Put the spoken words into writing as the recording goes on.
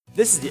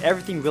This is the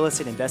Everything Real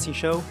Estate Investing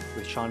Show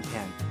with Sean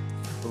Pan,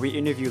 where we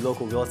interview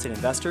local real estate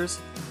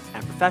investors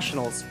and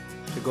professionals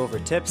to go over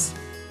tips,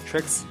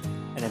 tricks,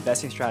 and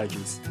investing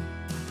strategies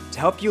to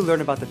help you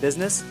learn about the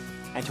business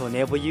and to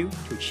enable you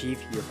to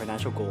achieve your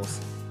financial goals.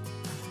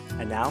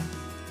 And now,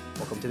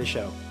 welcome to the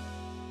show.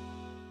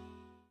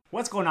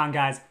 What's going on,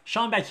 guys?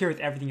 Sean back here with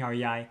Everything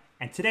REI,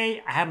 and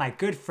today I have my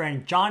good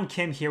friend John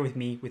Kim here with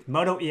me with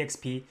Moto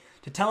EXP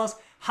to tell us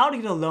how to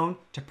get a loan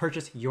to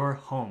purchase your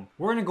home.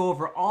 We're going to go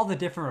over all the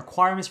different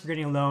requirements for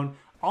getting a loan,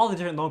 all the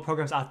different loan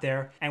programs out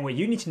there, and what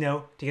you need to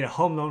know to get a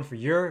home loan for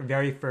your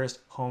very first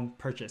home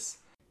purchase.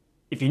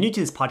 If you're new to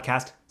this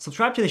podcast,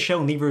 subscribe to the show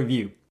and leave a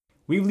review.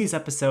 We release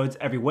episodes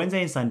every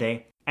Wednesday and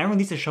Sunday and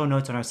release the show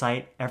notes on our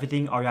site,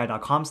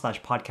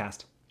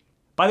 everythingrei.com/podcast.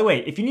 By the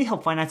way, if you need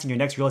help financing your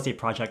next real estate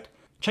project,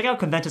 check out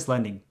Conventus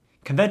Lending.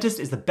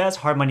 Conventus is the best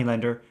hard money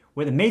lender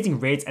with amazing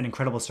rates and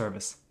incredible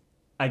service.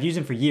 I've used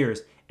them for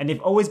years, and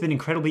they've always been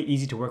incredibly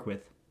easy to work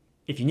with.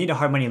 If you need a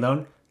hard money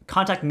loan,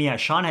 contact me at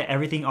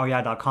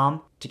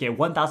sean@everythingrei.com to get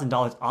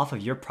 $1,000 off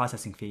of your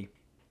processing fee.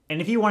 And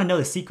if you want to know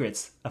the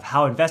secrets of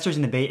how investors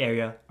in the Bay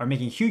Area are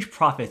making huge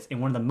profits in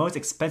one of the most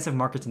expensive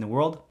markets in the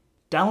world,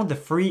 download the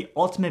free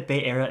Ultimate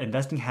Bay Area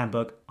Investing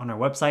Handbook on our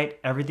website,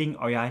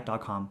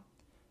 everythingrei.com.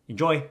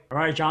 Enjoy. All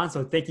right, John.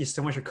 So thank you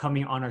so much for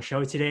coming on our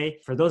show today.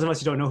 For those of us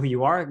who don't know who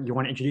you are, you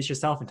want to introduce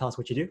yourself and tell us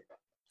what you do?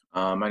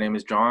 My name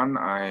is John.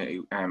 I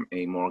am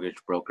a mortgage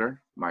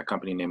broker. My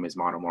company name is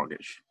Moto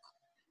Mortgage.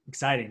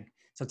 Exciting.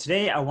 So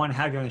today I want to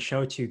have you on the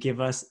show to give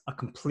us a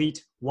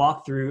complete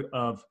walkthrough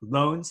of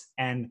loans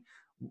and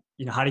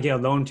how to get a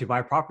loan to buy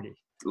a property.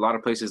 A lot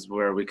of places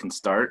where we can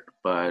start,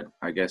 but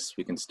I guess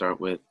we can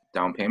start with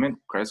down payment,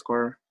 credit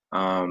score.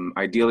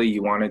 Ideally,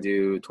 you want to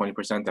do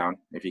 20% down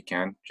if you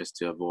can, just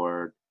to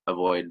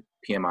avoid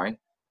PMI,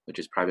 which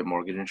is private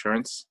mortgage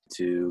insurance.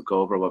 To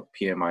go over what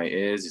PMI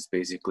is, it's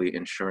basically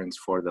insurance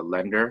for the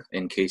lender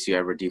in case you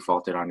ever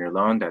defaulted on your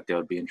loan, that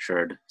they'll be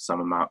insured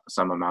some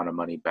amount of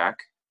money back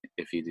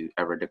if you do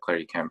ever declare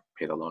you can't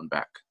pay the loan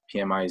back.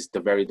 PMI is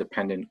very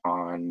dependent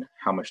on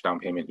how much down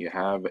payment you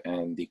have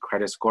and the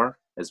credit score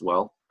as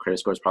well. Credit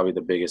score is probably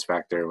the biggest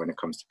factor when it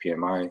comes to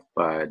PMI,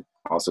 but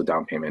also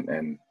down payment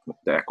and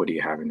the equity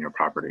you have in your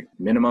property.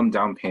 Minimum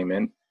down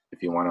payment,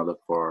 if you want to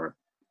look for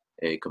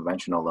a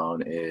conventional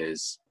loan,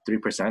 is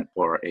 3%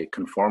 for a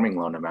conforming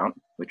loan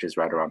amount, which is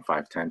right around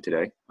 510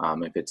 today.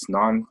 If it's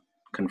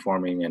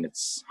non-conforming and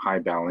it's high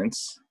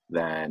balance,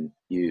 then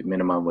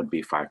minimum would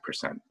be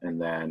 5%.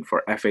 And then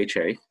for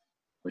FHA,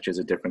 which is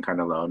a different kind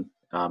of loan,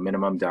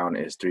 minimum down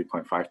is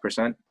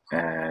 3.5%,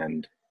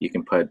 and you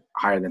can put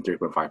higher than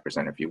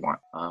 3.5% if you want.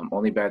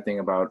 Only bad thing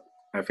about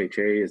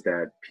FHA is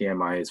that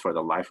PMI is for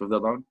the life of the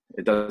loan.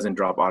 It doesn't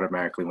drop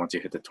automatically once you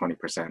hit the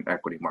 20%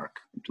 equity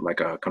mark, like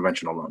a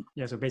conventional loan.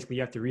 Yeah, so basically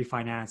you have to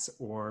refinance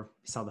or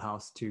sell the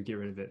house to get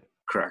rid of it.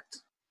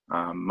 Correct.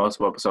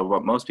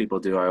 What most people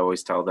do, I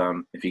always tell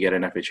them, if you get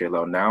an FHA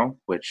loan now,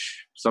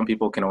 which some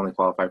people can only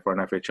qualify for an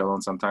FHA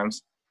loan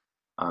sometimes,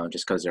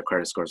 just because their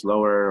credit score is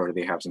lower or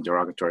they have some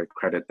derogatory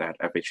credit that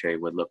FHA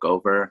would look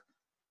over,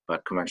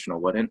 but conventional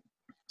wouldn't.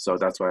 So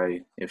that's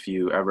why if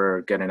you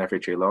ever get an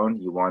FHA loan,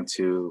 you want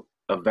to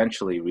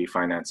eventually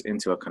refinance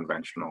into a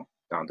conventional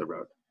down the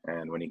road.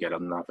 And when you get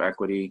enough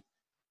equity,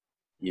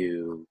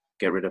 you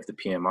get rid of the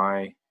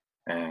PMI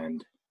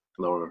and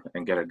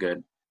get a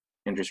good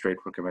interest rate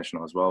for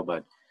conventional as well.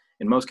 But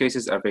in most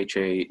cases,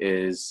 FHA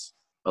is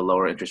a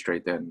lower interest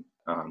rate than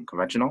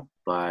conventional,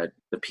 but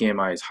the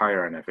PMI is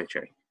higher on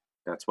FHA.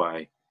 That's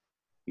why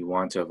you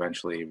want to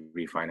eventually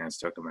refinance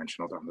to a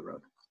conventional down the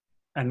road.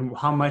 And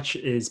how much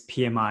is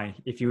PMI,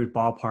 if you would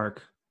ballpark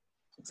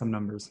some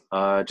numbers?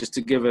 Just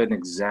to give an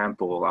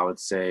example, I would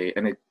say,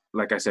 and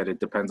like I said,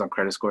 it depends on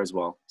credit score as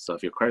well. So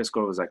if your credit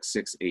score was like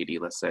 680,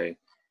 let's say,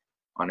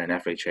 on an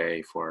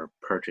FHA for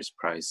purchase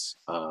price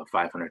of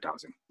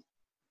 $500,000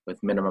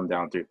 with minimum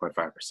down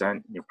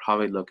 3.5%, you're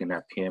probably looking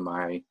at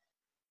PMI,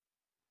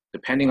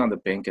 depending on the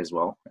bank as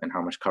well and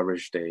how much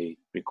coverage they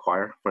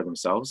require for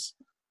themselves,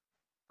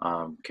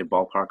 can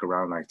ballpark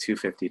around like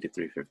 $250 to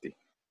 $350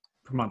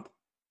 per month.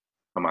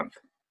 A month.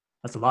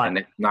 That's a lot. And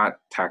it's not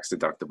tax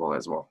deductible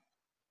as well.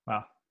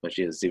 Wow. Which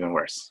is even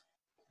worse.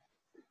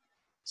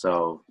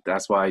 So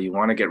that's why you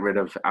want to get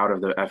out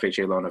of the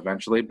FHA loan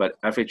eventually,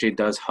 but FHA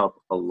does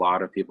help a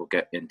lot of people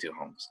get into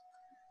homes.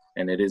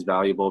 And it is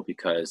valuable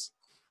because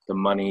the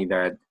money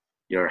that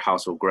your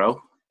house will grow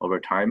over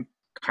time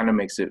kind of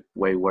makes it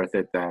way worth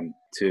it than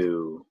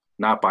to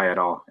not buy at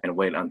all and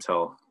wait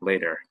until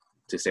later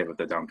to save up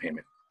the down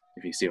payment,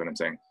 if you see what I'm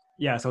saying.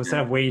 Yeah, so instead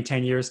of waiting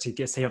 10 years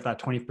to save up that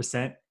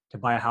 20% to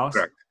buy a house,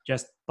 correct,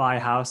 just buy a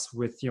house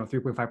with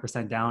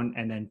 3.5% down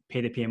and then pay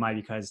the PMI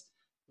because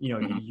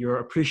your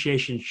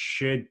appreciation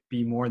should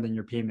be more than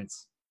your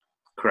payments.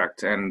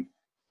 Correct. And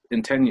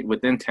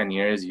within 10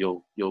 years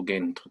you'll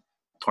gain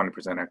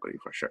 20% equity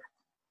for sure.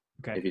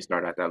 Okay. If you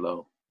start at that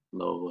low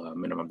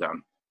minimum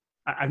down.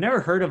 I've never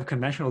heard of a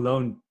conventional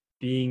loan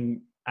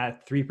being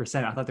at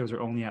 3%. I thought those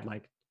were only at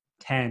like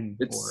 10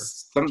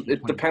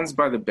 it depends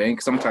by the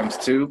bank sometimes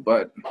too,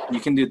 but you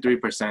can do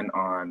 3%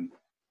 on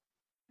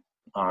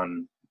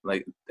on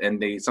like,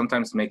 and they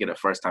sometimes make it a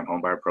first-time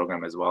homebuyer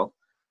program as well.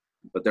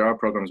 But there are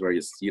programs where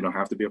you don't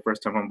have to be a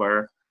first-time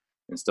homebuyer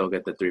and still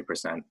get the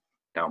 3%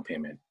 down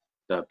payment.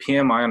 The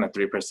PMI on a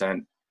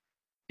 3%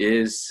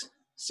 is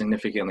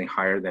significantly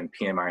higher than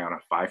PMI on a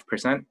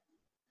 5%.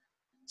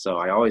 So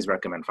I always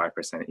recommend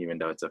 5%, even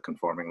though it's a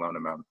conforming loan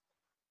amount.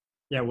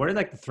 Yeah, what are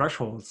like the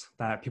thresholds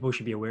that people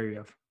should be wary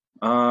of?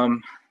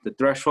 The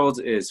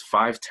threshold is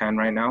 510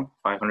 right now,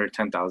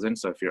 510,000.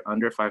 So if you're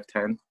under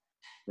 510,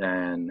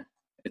 then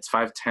it's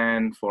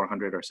 510,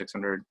 400, or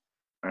 600.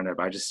 I don't know,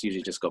 but I just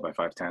usually just go by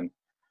 510.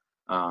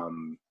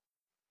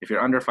 If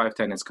you're under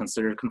 510, it's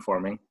considered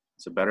conforming.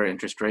 It's a better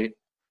interest rate.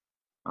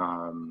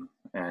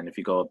 And if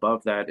you go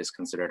above that, it's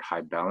considered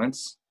high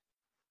balance.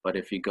 But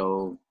if you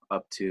go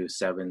up to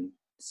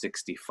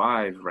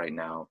 765 right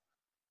now,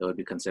 it would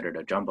be considered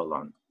a jumbo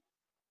loan.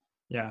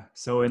 Yeah.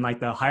 So in like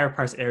the higher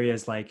price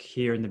areas, like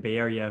here in the Bay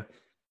Area,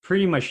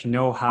 pretty much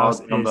no house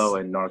all jumbo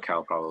is. in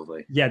NorCal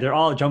probably. Yeah, they're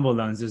all jumbo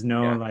loans. There's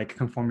no like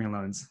conforming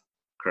loans.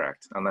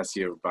 Correct. Unless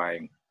you're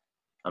buying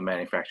a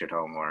manufactured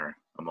home or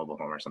a mobile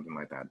home or something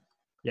like that.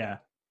 Yeah.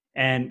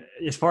 And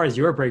as far as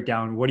your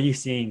breakdown, what are you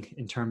seeing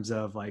in terms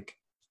of like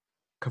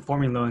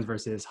conforming loans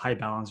versus high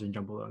balance or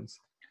jumbo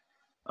loans?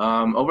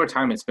 Over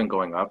time, it's been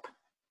going up.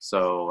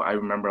 So I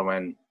remember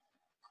when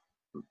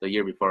the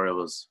year before it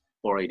was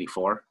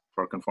 484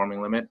 for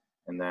conforming limit.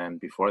 And then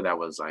before that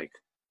was like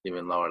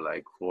even lower,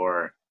 like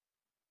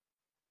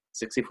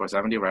 460,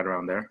 470, right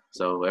around there.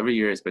 So every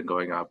year it's been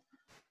going up,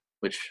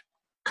 which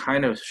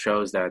kind of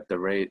shows that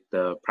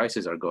the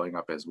prices are going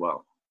up as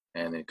well.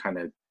 And it kind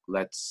of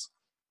lets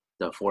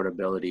the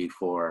affordability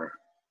for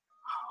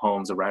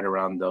homes right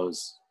around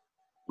those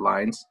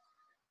lines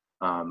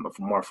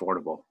more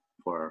affordable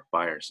for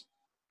buyers.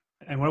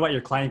 And what about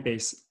your client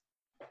base?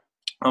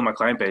 Oh, my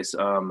client base.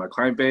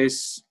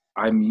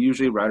 I'm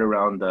usually right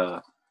around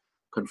the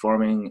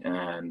conforming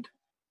and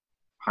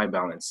high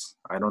balance.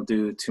 I don't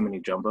do too many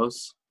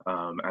jumbos.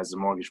 As a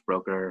mortgage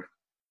broker,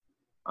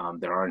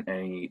 there aren't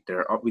any.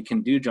 We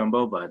can do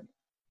jumbo, but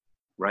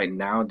right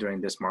now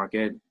during this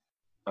market,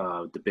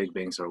 the big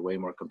banks are way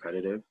more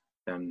competitive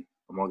than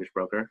a mortgage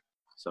broker.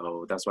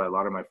 So that's why a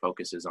lot of my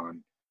focus is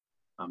on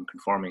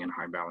conforming and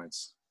high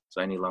balance.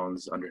 So any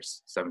loans under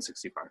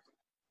 765.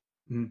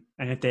 And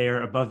if they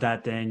are above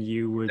that, then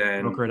you would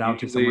broker it out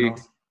to someone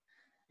else?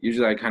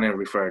 Usually I kind of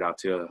refer it out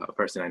to a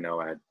person I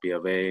know at B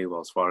of A,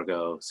 Wells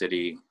Fargo,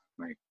 Citi,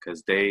 like,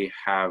 because they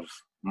have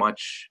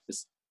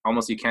it's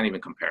almost, you can't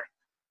even compare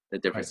the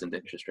difference in the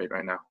interest rate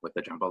right now with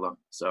the jumbo loan.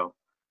 So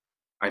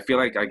I feel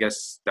like, I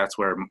guess that's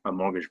where a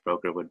mortgage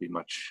broker would be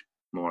much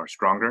more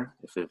stronger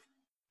if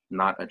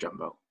not a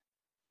jumbo.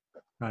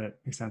 Got it.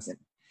 Makes sense. Yeah.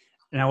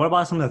 Now, what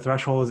about some of the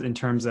thresholds in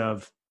terms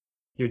of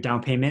your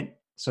down payment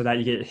so that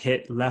you get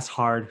hit less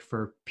hard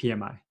for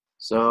PMI?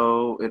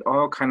 So it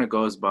all kind of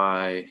goes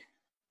by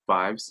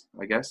fives,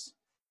 I guess.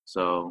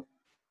 So,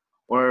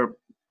 or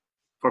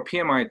for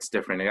PMI, it's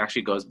different. It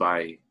actually goes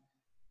by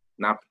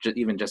not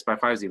even just by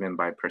fives, even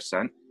by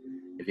percent.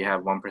 If you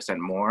have 1%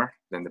 more,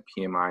 then the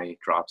PMI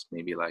drops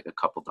maybe like a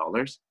couple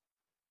dollars.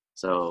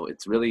 So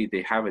it's really,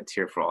 they have a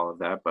tier for all of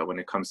that. But when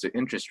it comes to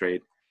interest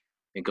rate,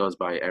 it goes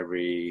by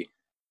every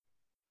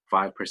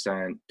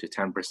 5% to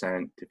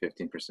 10% to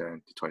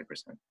 15% to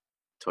 20%,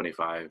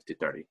 25 to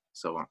 30,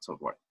 so on and so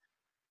forth.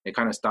 It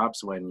kind of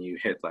stops when you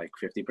hit like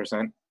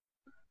 50%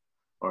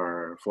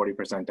 or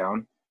 40%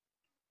 down.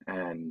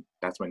 And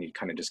that's when you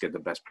kind of just get the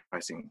best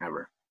pricing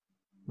ever.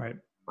 Right.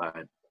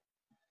 But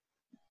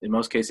in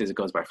most cases, it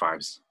goes by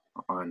fives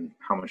on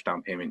how much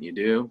down payment you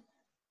do,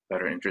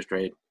 better interest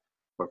rate.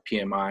 For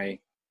PMI,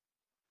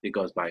 it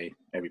goes by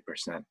every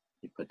percent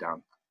you put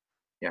down.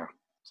 Yeah.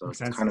 So it's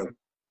kind of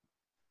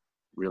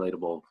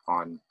relatable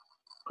on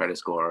credit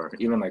score.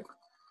 Even like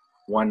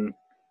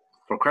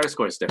for credit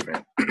score, it's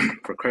different.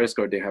 For credit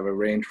score, they have a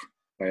range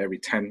by every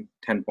 10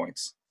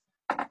 points.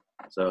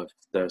 So if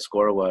the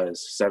score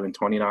was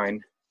 720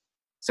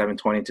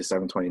 to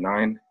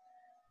 729,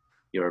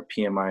 your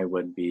PMI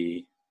would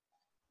be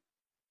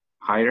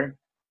higher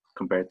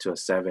compared to a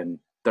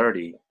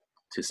 730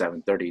 to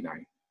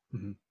 739.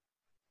 Mm-hmm.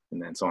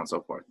 And then so on and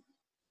so forth.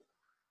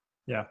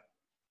 Yeah.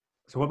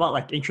 So what about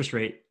like interest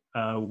rate?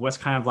 What's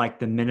kind of like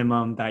the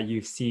minimum that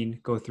you've seen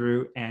go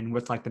through, and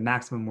what's like the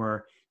maximum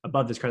where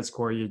above this credit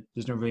score,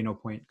 there's really no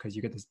point because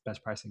you get this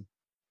best pricing?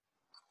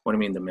 What do you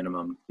mean the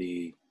minimum?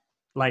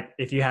 Like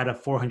if you had a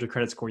 400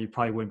 credit score, you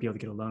probably wouldn't be able to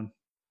get a loan.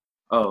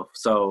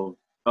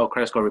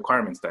 Credit score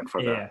requirements then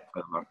for the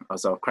loan.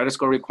 So credit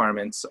score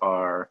requirements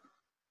are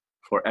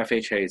for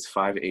FHA is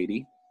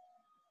 580,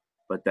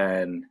 but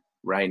then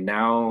right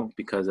now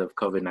because of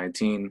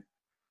COVID-19,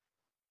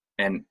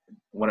 and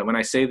when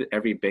I say that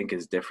every bank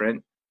is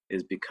different,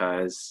 is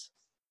because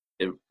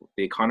the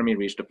economy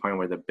reached a point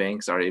where the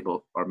banks are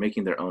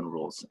making their own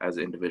rules as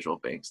individual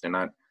banks. They're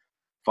not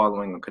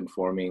following a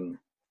conforming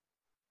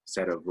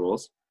set of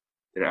rules.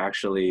 They're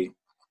actually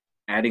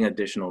adding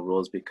additional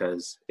rules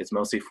because it's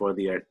mostly for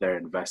their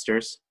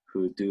investors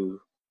who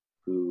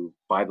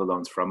buy the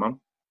loans from them.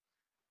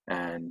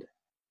 And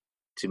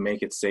to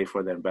make it safe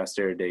for the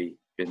investor, they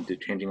been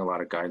changing a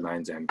lot of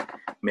guidelines and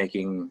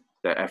making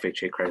the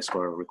FHA credit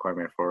score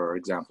requirement, for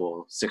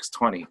example,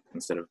 620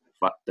 instead of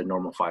the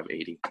normal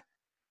 580.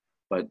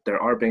 But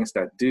there are banks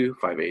that do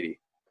 580,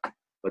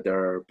 but there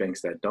are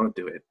banks that don't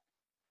do it.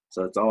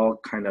 So it's all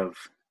kind of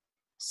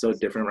so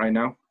different right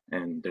now,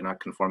 and they're not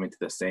conforming to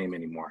the same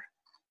anymore.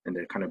 And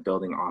they're kind of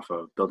building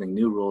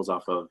new rules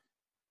off of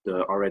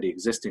the already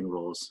existing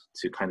rules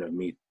to kind of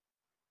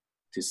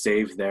to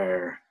save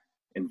their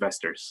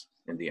investors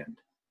in the end.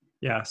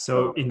 Yeah.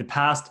 So in the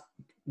past,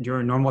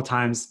 during normal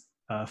times,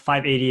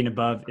 580 and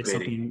above is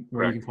something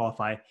where you can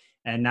qualify.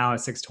 And now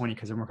it's 620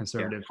 because they're more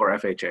conservative. For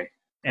FHA.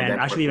 And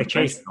actually like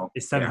Chase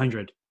is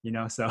 700,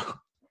 so.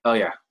 Oh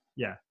yeah.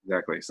 Yeah.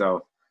 Exactly.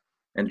 So,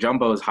 and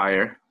Jumbo is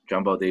higher.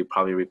 Jumbo, they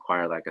probably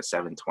require like a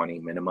 720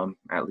 minimum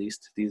at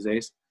least these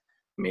days.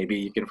 Maybe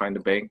you can find a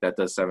bank that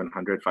does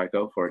 700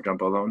 FICO for a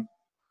Jumbo loan.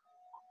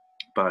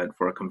 But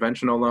for a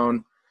conventional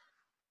loan,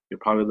 you're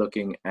probably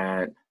looking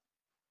at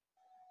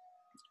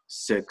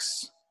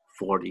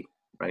 640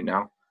 right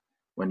now,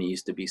 when it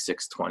used to be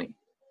 620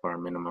 for a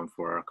minimum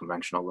for a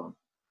conventional loan.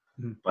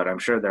 Mm-hmm. But I'm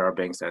sure there are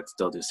banks that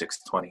still do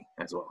 620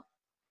 as well.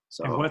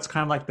 So, and what's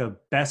kind of like the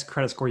best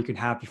credit score you can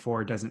have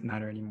before it doesn't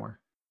matter anymore?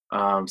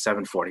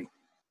 740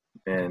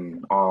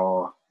 in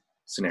all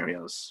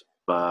scenarios,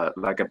 but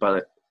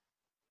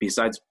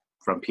besides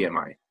from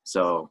PMI.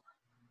 So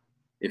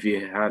if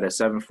you had a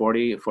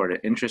 740 for the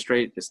interest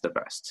rate, it's the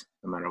best.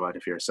 No matter what,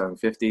 if you're a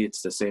 750,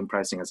 it's the same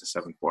pricing as a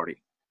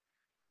 740,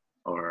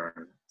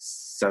 or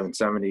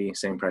 770,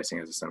 same pricing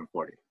as a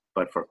 740.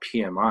 But for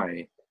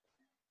PMI,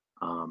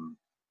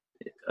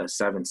 a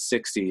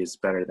 760 is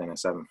better than a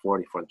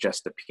 740 for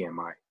just the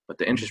PMI. But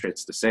the interest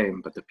rate's the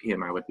same, but the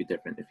PMI would be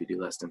different if you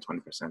do less than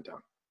 20%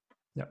 down.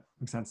 Yeah,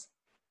 makes sense.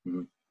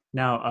 Mm-hmm.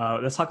 Now,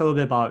 let's talk a little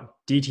bit about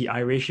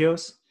DTI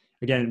ratios.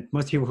 Again,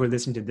 most people who are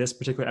listening to this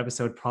particular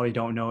episode probably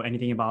don't know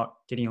anything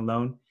about getting a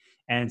loan.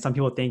 And some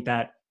people think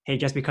that, hey,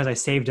 just because I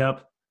saved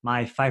up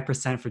my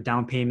 5% for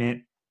down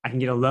payment, I can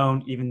get a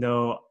loan even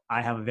though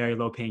I have a very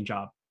low paying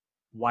job.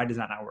 Why does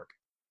that not work?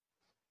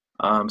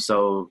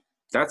 So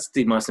that's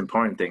the most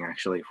important thing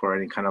actually for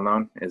any kind of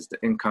loan, is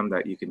the income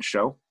that you can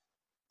show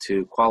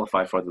to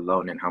qualify for the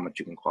loan and how much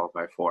you can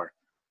qualify for.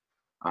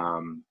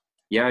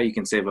 Yeah, you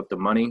can save up the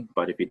money,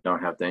 but if you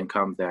don't have the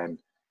income, then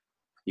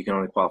you can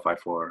only qualify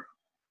for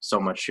so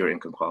much your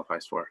income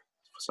qualifies for.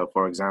 So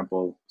for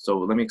example,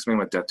 let me explain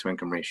what debt to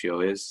income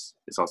ratio is.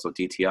 It's also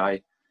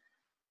DTI.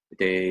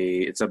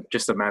 It's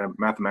just a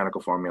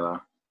mathematical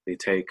formula. They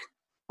take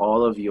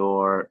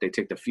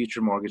the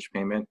future mortgage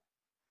payment,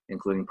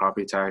 including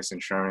property tax,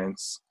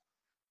 insurance,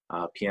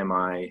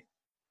 PMI.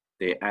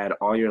 They add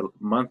all your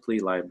monthly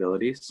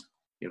liabilities,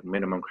 your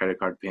minimum credit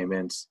card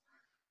payments,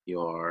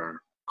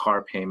 your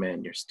car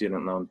payment, your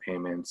student loan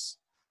payments,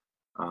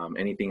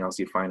 anything else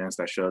you finance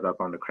that showed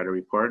up on the credit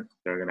report.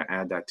 They're going to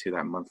add that to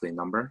that monthly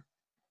number.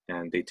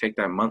 And they take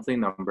that monthly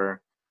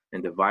number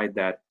and divide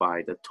that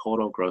by the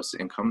total gross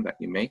income that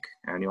you make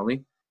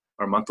annually,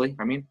 or monthly,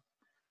 I mean.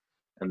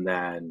 And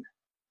then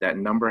that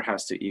number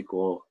has to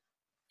equal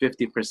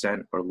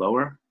 50% or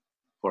lower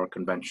for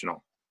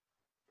conventional.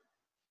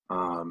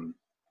 For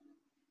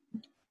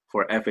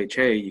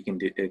FHA,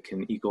 it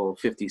can equal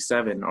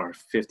 57 or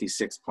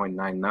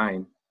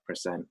 56.99%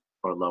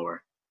 or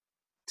lower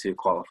to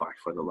qualify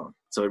for the loan.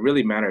 So it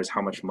really matters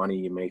how much money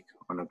you make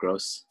on a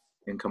gross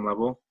income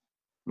level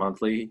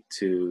monthly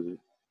to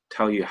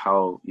tell you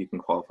how you can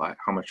qualify,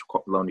 how much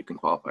loan you can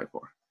qualify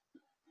for.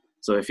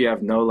 So if you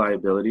have no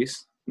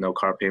liabilities, no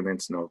car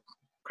payments, no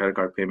credit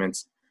card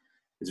payments,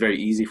 it's very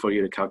easy for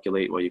you to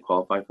calculate what you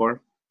qualify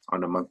for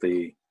on a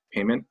monthly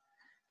payment.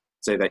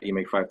 Say that you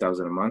make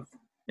 $5,000 a month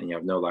and you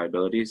have no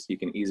liabilities, you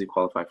can easily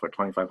qualify for a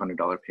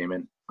 $2,500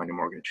 payment on your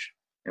mortgage,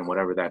 and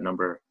whatever that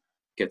number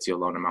gets you a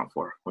loan amount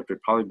for, which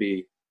would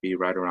probably be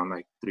right around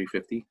like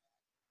 $350,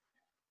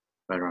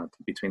 right around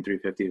between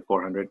 $350 to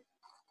 $400.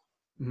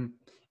 Mm-hmm.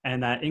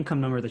 And that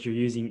income number that you're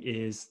using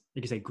is,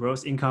 you can say,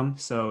 gross income.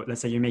 So let's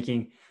say you're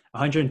making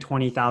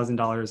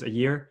 $120,000 a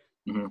year,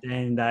 mm-hmm.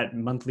 and that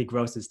monthly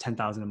gross is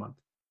 $10,000 a month.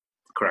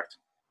 Correct.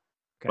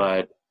 Okay.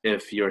 But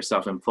if you're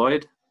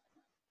self-employed,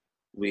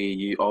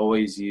 you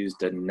always use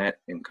the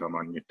net income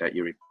that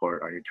you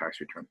report on your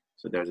tax return.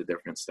 So there's a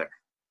difference there,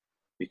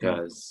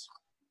 because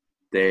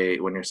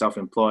when you're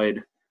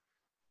self-employed,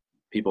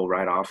 people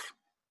write off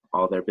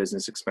all their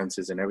business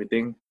expenses and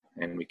everything,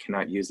 and we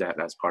cannot use that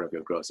as part of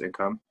your gross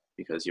income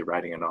because you're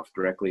writing it off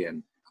directly,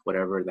 and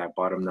whatever that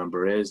bottom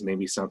number is,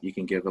 maybe you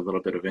can give a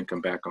little bit of income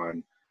back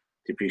on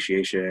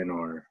depreciation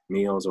or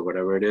meals or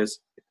whatever it is,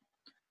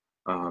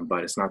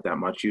 but it's not that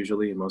much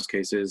usually in most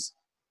cases.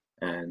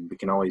 And we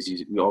always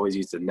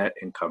use the net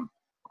income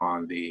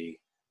for the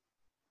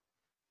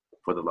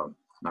loan,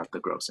 not the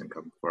gross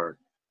income for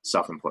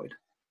self-employed.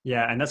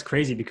 Yeah, and that's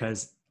crazy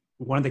because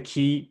one of the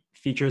key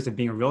features of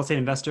being a real estate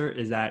investor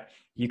is that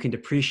you can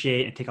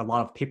depreciate and take a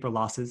lot of paper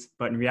losses,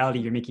 but in reality,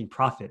 you're making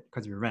profit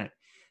because of your rent.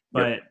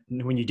 But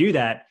when you do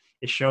that,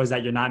 it shows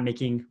that you're not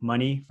making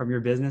money from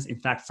your business. In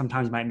fact,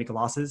 sometimes you might make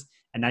losses,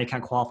 and now you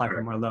can't qualify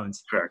for more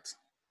loans. Correct.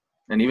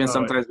 And even So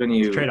sometimes when it's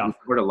a you trade-off.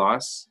 report a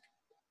loss,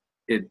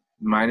 it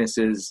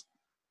minuses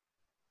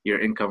your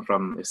income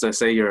from, so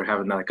say you're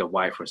having like a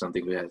wife or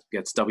something who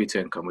gets W-2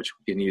 income, which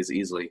you can use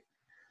easily,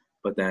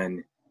 but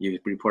then you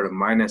report a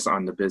minus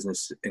on the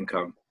business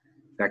income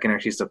that can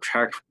actually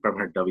subtract from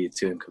her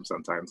W-2 income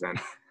sometimes, and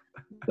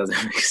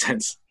doesn't make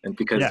sense. And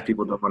because Yeah.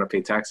 people don't want to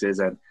pay taxes,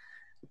 and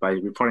by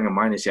reporting a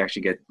minus, you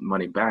actually get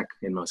money back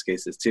in most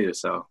cases too.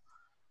 So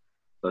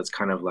it's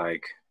kind of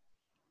like,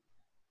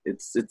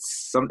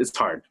 it's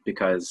hard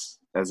because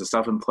as a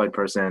self-employed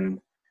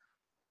person,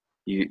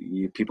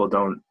 you people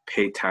don't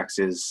pay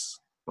taxes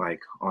like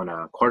on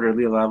a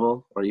quarterly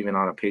level or even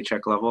on a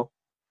paycheck level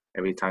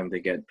every time they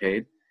get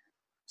paid.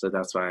 So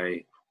that's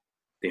why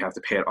they have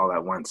to pay it all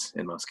at once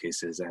in most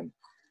cases.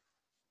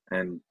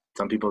 And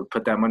some people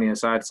put that money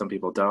aside, some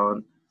people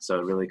don't. So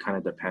it really kind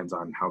of depends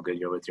on how good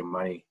you're with your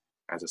money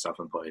as a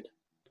self-employed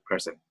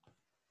person.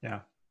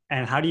 Yeah.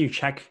 And how do you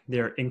check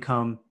their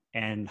income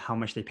and how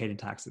much they paid in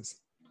taxes?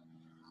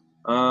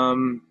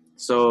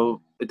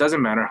 So it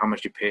doesn't matter how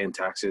much you pay in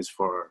taxes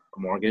for a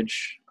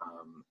mortgage,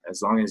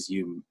 as long as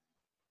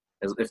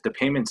if the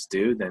payment's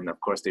due, then of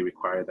course they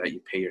require that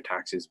you pay your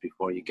taxes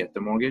before you get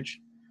the mortgage.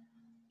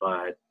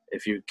 But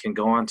if you can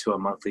go on to a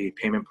monthly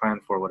payment plan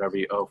for whatever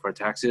you owe for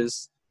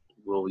taxes,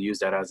 we'll use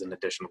that as an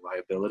additional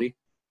liability.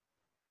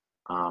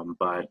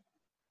 But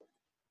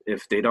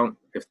if they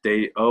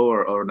owe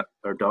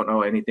or don't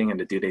owe anything and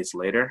the due date's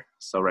later,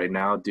 so right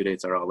now due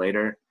dates are all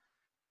later,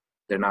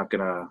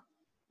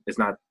 it's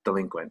not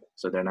delinquent.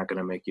 So they're not going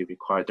to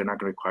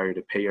require you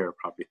to pay your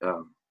property,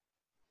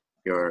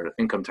 your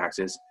income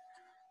taxes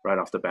right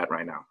off the bat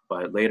right now.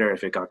 But later,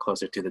 if it got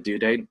closer to the due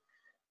date,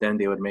 then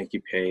they would make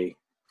you pay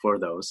for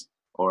those,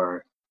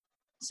 or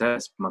set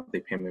a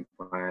monthly payment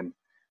plan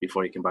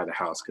before you can buy the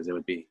house, because it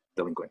would be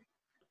delinquent.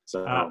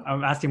 So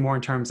I'm asking more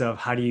in terms of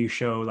how do you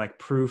show like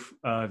proof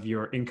of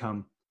your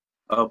income?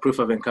 proof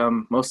of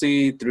income,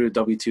 mostly through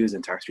W-2s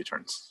and tax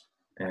returns.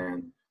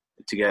 And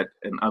to get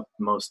an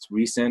most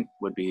recent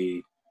would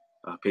be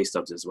pay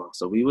stubs as well.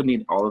 So we would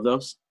need all of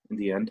those in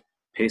the end.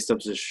 Pay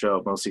stubs just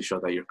mostly show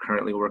that you're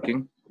currently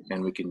working,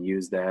 and we can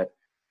use that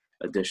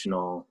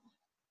additional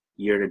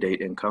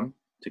year-to-date income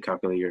to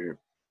calculate your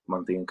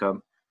monthly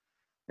income.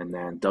 And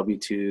then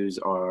W-2s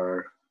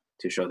are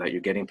to show that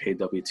you're getting paid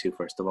W-2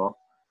 first of all,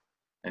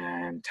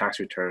 and tax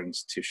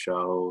returns to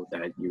show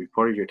that you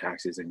reported your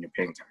taxes and you're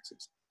paying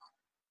taxes.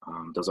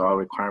 Those are all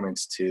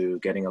requirements to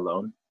getting a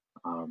loan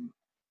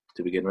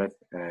to begin with.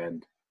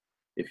 And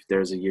if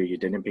there's a year you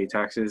didn't pay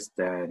taxes,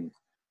 then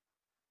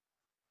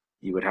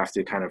you would have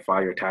to kind of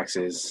file your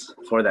taxes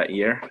for that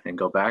year and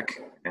go back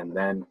and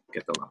then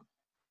get the loan.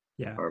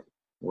 Yeah.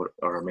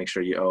 Or make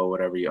sure you owe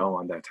whatever you owe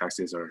on that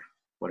taxes or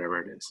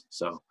whatever it is.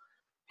 So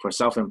for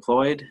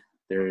self-employed,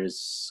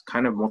 there's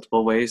kind of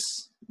multiple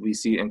ways we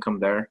see income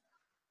there.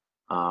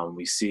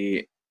 We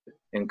see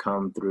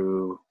income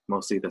through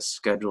mostly the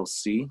Schedule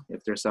C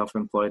if they're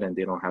self-employed and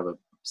they don't have a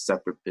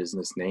separate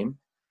business name,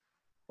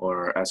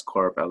 or S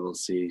Corp,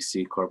 LLC,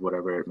 C Corp,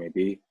 whatever it may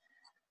be.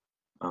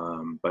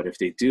 But if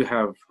they do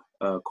have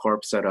a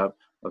corp set up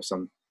of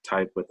some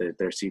type with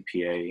their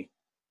CPA,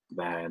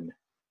 then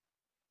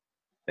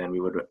we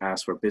would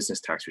ask for business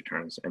tax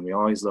returns. And we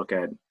always look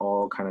at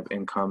all kind of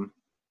income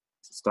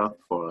stuff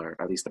for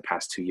at least the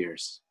past 2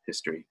 years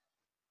history,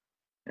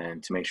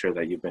 and to make sure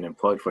that you've been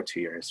employed for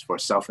 2 years. For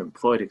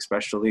self-employed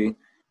especially,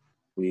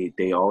 you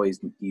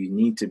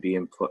need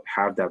to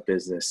have that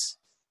business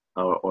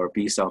or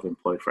be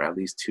self-employed for at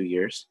least 2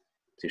 years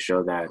to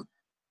show that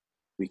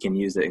we can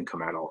use the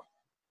income at all.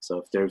 So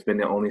if they've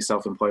been only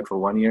self-employed for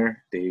 1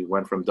 year, they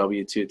went from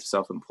W-2 to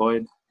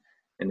self-employed,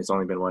 and it's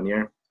only been 1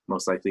 year,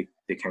 most likely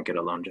they can't get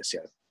a loan just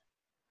yet,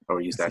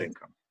 or use that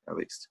income at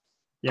least.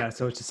 Yeah.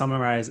 So to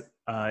summarize,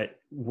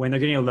 when they're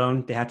getting a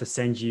loan, they have to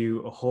send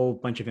you a whole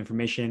bunch of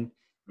information,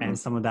 mm-hmm. and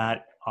some of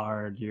that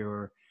are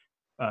your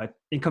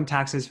income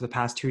taxes for the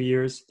past 2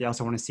 years. They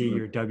also want to see mm-hmm.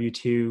 your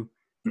W-2.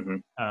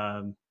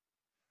 Mm-hmm.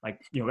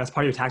 That's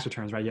part of your tax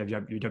returns, right? You have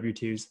your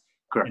W-2s.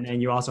 Correct. And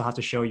then you also have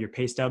to show your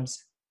pay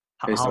stubs.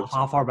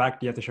 How far back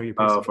do you have to show your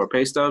pay stubs? For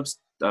pay stubs,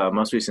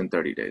 most recent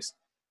 30 days.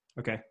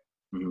 Okay.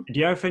 Mm-hmm. Do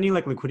you have any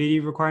liquidity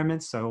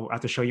requirements? So I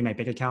have to show you my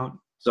bank account?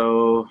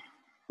 So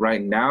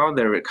right now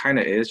there it kind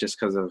of is, just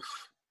because of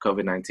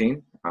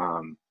COVID-19.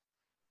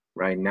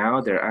 Right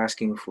now they're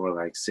asking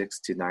for 6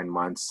 to 9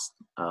 months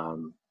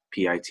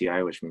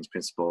PITI, which means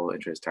principal,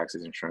 interest,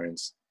 taxes,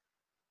 insurance,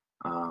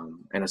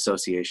 an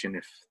association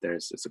if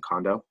it's a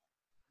condo,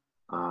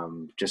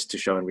 just to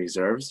show in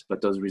reserves.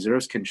 But those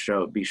reserves can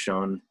be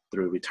shown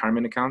through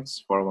retirement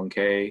accounts,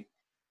 401k.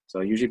 So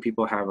usually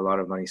people have a lot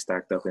of money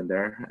stacked up in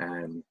there,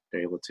 and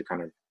they're able to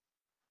kind of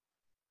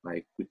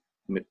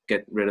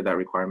get rid of that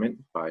requirement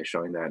by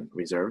showing that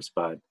reserves.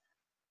 But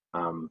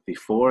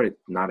before,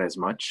 not as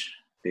much.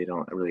 They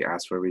don't really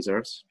ask for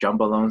reserves.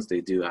 Jumbo loans,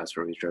 they do ask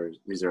for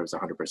reserves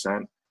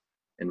 100%.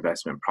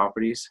 Investment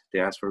properties, they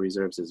ask for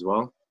reserves as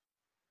well.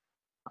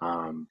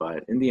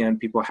 But in the end,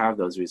 people have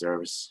those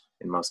reserves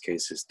in most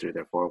cases through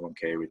their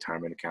 401k,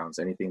 retirement accounts,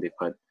 anything they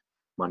put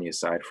money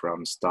aside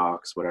from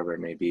stocks, whatever it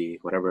may be,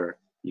 whatever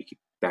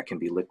that can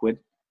be liquid.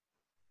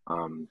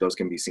 Those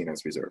can be seen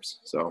as reserves.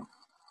 So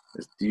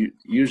you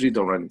usually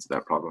don't run into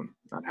that problem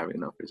not having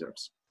enough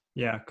reserves.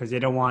 Yeah, because they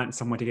don't want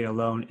someone to get a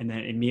loan and then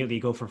immediately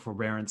go for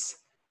forbearance.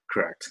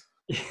 Correct.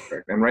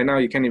 Correct. And right now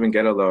you can't even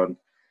get a loan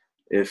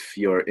if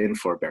you're in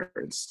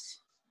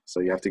forbearance. So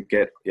you have to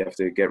get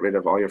rid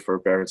of all your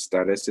forbearance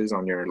statuses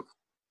on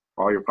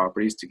all your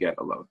properties to get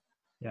a loan.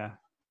 Yeah.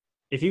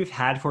 If you've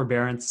had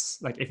forbearance,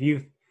 like if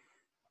you've,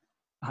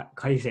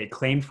 how do you say it,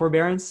 claimed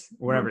forbearance,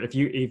 whatever, if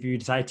you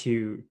decide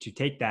to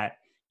take that,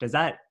 does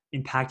that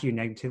impact you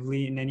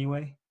negatively in any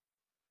way?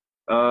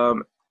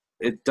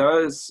 It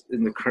does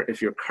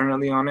if you're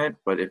currently on it,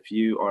 but if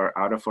you are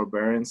out of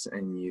forbearance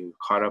and you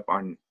caught up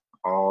on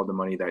all the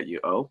money that you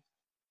owe,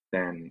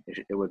 then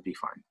it would be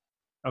fine.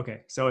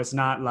 Okay, so it's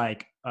not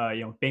like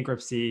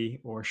bankruptcy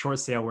or short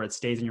sale where it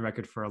stays in your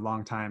record for a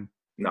long time.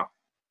 No.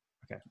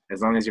 Okay.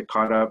 As long as you're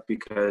caught up,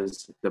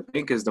 because the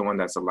bank is the one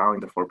that's allowing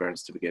the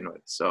forbearance to begin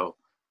with. So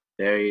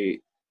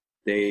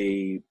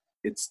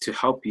it's to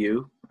help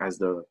you as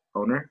the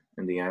owner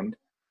in the end,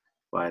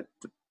 but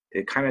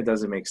it kind of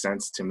doesn't make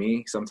sense to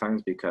me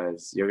sometimes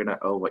because you're going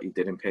to owe what you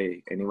didn't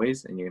pay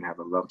anyways, and you're going to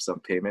have a lump sum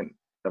payment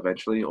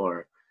eventually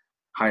or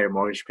higher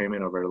mortgage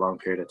payment over a long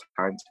period of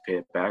time to pay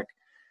it back.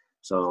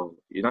 So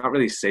you're not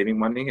really saving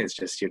money. It's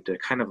just you're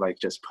kind of like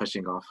just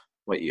pushing off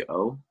what you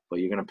owe, but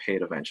you're going to pay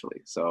it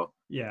eventually. So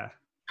yeah,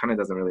 kind of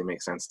doesn't really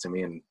make sense to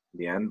me in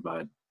the end.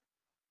 But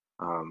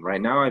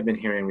right now I've been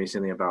hearing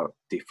recently about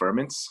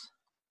deferments,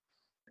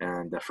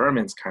 and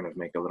deferments kind of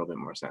make a little bit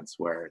more sense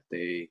where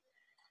they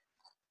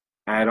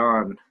add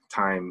on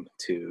time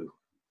to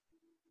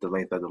the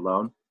length of the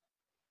loan,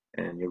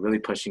 and you're really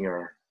pushing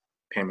your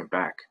payment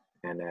back.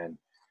 And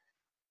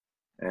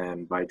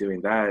by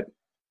doing that,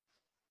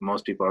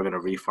 most people are going to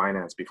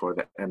refinance before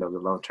the end of the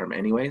loan term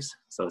anyways.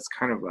 So it's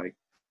kind of like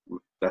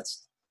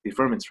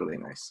deferment's really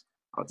nice.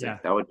 I would say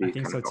that would be I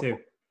think kind so of helpful.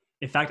 too.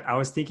 In fact, I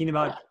was thinking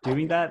about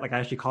doing that. Like I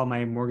actually called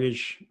my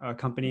mortgage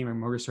company, my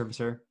mortgage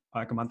servicer,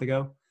 like a month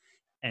ago,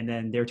 and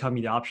then they were telling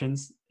me the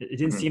options. It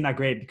didn't seem that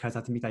great because I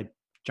have to make that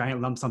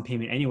giant lump sum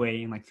payment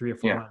anyway in like 3 or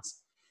 4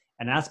 months.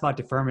 And I asked about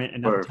deferment,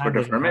 and at the For time they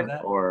didn't have deferment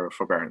that. or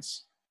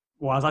forbearance?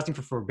 Well, I was asking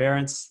for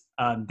forbearance.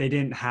 They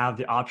didn't have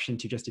the option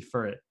to just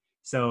defer it.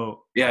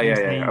 So Yeah. they're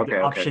saying the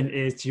Okay. option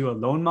is to do a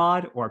loan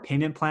mod or a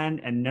payment plan,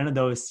 and none of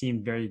those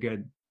seem very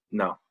good.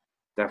 No,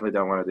 definitely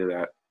don't want to do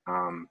that.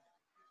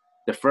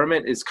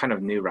 Deferment is kind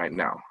of new right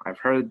now. I've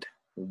heard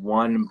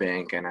one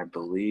bank, and I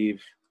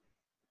believe,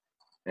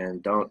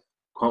 and don't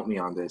quote me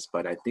on this,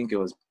 but I think it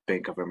was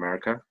Bank of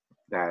America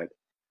that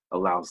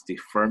allows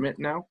deferment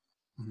now.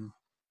 Mm-hmm.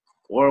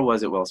 Or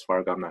was it Wells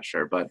Fargo? I'm not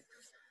sure, but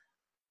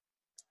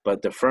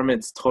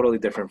deferment's totally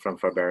different from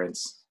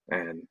forbearance.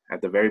 And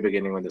at the very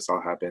beginning when this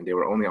all happened, they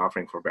were only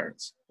offering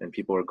forbearance, and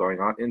people were going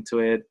on into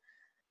it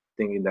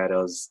thinking that it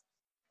was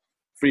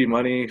free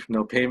money,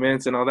 no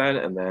payments and all that,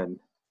 and then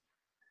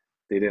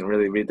they didn't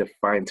really read the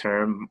fine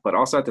term. But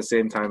also at the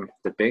same time,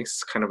 the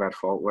bank's kind of at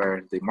fault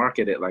where they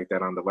market it like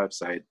that on the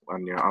website,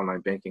 on your online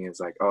banking. It's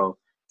like, oh,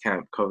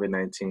 can't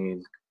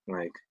COVID-19,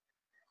 like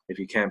if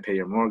you can't pay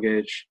your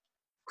mortgage,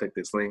 click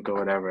this link or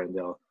whatever, and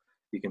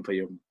you can put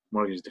your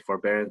mortgage to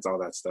forbearance, all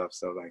that stuff.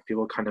 So like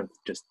people kind of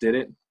just did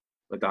it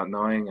without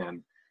knowing,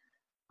 and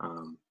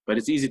but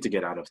it's easy to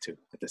get out of too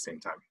at the same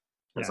time.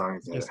 As long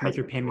as just make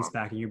your payments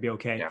back and you'll be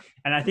okay. Yeah.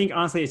 And I think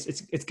honestly,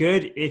 it's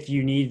good if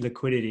you need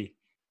liquidity,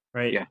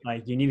 right? Yeah.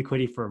 Like you need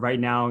liquidity for right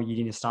now. You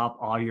need to stop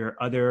all your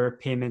other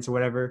payments or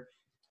whatever.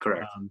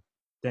 Correct.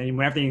 Then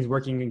when everything's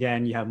working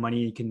again, you have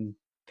money, you can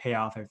pay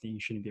off everything.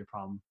 It shouldn't be a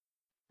problem.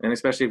 And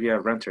especially if you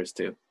have renters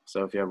too.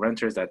 So if you have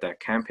renters that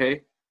can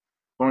pay,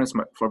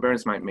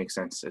 forbearance might make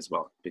sense as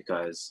well,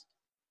 because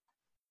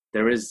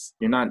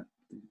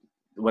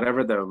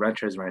whatever the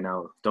renters right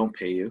now don't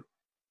pay you,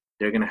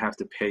 they're going to have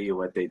to pay you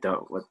what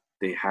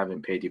they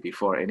haven't paid you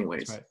before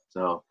anyways. Right.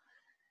 So,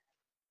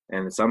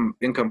 and some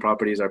income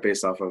properties are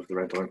based off of the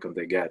rental income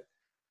they get.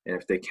 And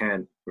if they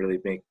can't really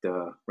make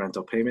the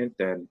rental payment,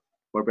 then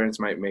forbearance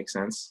might make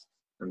sense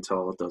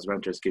until those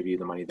renters give you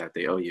the money that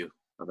they owe you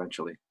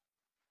eventually.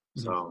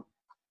 Mm-hmm. So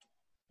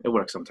it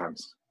works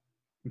sometimes.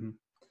 Mm-hmm.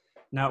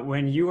 Now,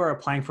 when you are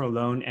applying for a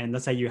loan, and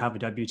let's say you have a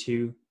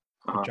W-2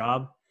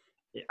 job,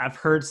 I've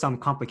heard some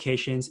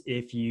complications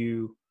if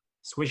you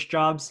switch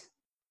jobs,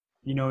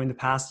 in the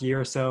past year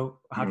or so.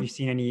 Have you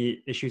seen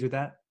any issues with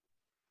that?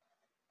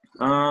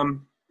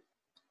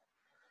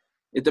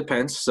 It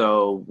depends.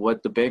 So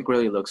what the bank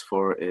really looks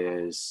for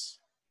is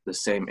the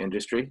same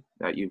industry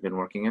that you've been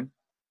working in.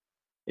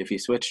 If you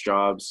switch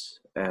jobs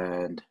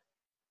and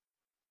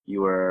you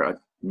were a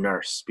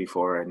nurse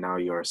before and now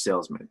you're a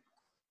salesman,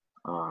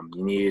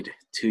 you need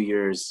 2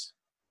 years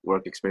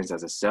work experience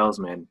as a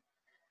salesman,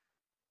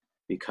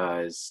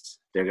 because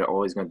they're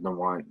always going to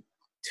want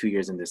 2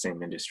 years in the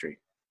same industry,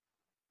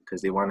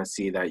 because they want to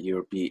see that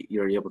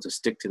you're able to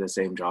stick to the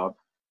same job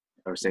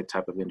or same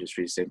type of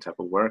industry, same type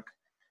of work,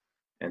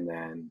 and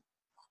then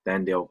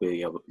they'll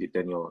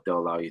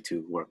allow you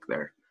to work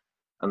there.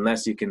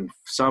 unless you can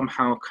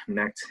somehow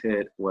connect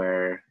it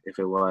where if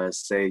it was,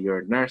 say, you're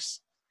a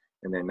nurse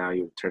and then now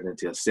you've turned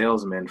into a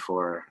salesman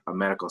for a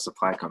medical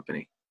supply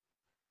company,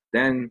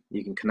 then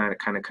you can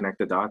kind of connect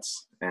the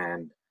dots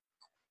and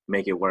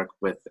make it work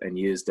with and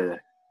use the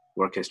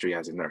work history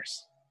as a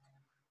nurse.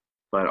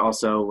 But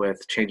also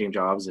with changing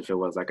jobs, if it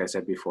was, like I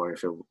said before,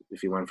 if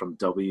you went from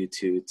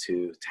W-2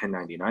 to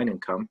 1099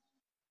 income,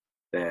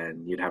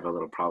 then you'd have a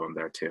little problem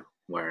there too,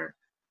 where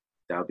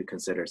that would be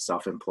considered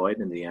self-employed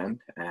in the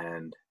end,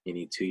 and you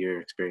need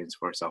 2-year experience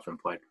for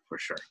self-employed for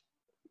sure.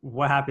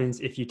 What happens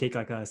if you take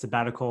like a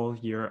sabbatical,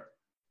 you're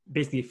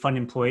basically fun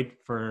employed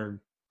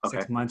for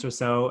 6 months or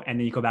so, and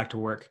then you go back to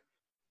work?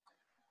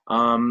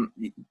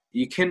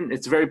 You can,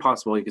 it's very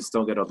possible you can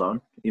still get a loan,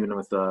 even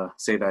with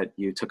say that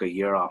you took a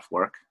year off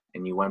work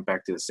and you went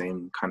back to the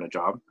same kind of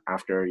job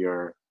after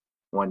your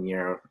 1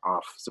 year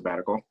off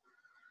sabbatical.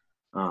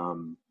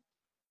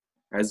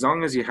 As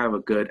long as you have a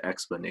good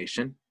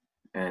explanation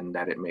and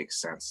that it makes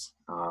sense.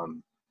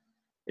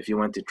 If you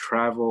went to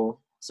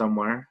travel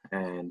somewhere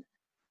and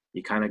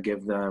you kind of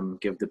give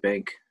the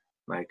bank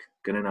like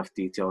good enough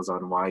details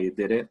on why you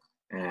did it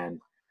and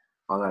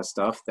all that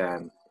stuff,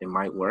 then it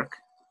might work.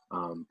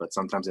 But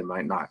sometimes it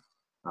might not.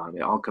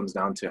 It all comes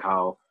down to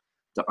how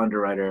the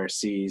underwriter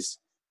sees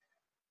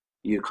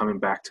you coming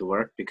back to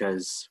work,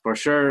 because for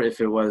sure, if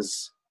it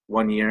was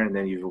 1 year and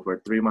then you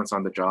were 3 months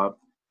on the job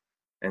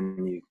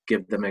and you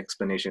give them an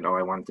explanation, oh,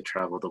 I wanted to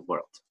travel the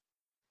world,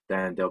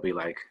 then they'll be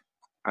like,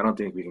 I don't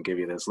think we can give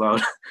you this loan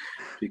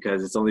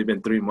because it's only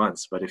been 3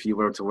 months. But if you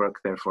were to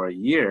work there for a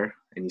year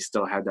and you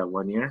still had that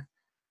 1 year,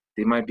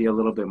 they might be a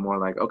little bit more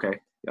like,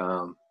 okay,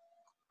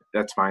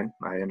 that's fine.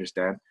 I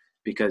understand,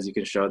 because you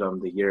can show them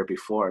the year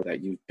before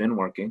that you've been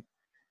working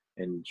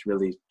and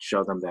really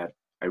show them that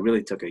I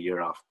really took a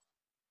year off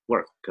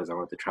work because I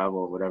wanted to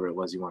travel, whatever it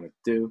was you wanted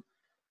to do.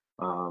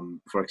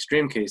 For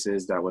extreme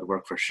cases that would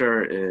work for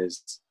sure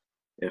is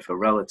if a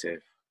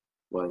relative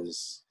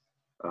was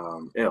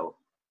ill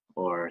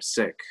or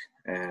sick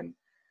and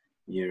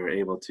you're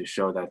able to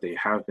show that they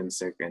have been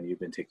sick and you've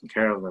been taking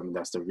care of them,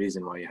 that's the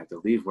reason why you have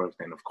to leave work,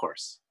 then of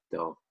course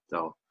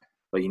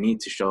but you need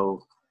to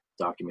show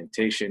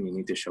documentation, you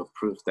need to show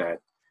proof that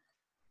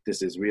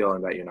this is real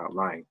and that you're not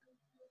lying.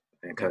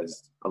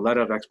 Because a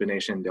letter of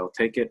explanation, they'll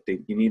take it.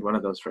 You need one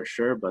of those for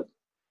sure, but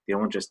they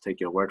won't just take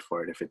your word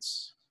for it if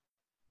it's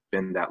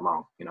been that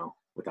long,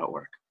 without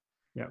work.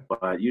 Yeah.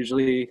 But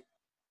usually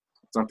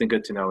something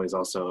good to know is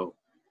also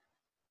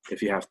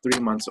if you have 3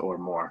 months or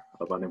more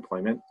of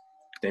unemployment,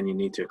 then you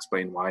need to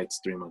explain why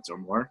it's 3 months or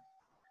more.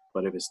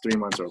 But if it's 3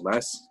 months or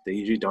less, they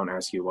usually don't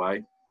ask you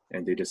why,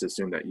 and they just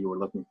assume that you were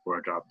looking for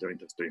a job during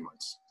those 3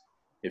 months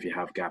if you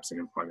have gaps in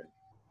employment.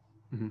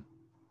 Mm-hmm.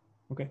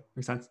 Okay,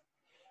 makes sense.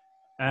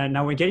 And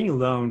now when getting a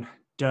loan,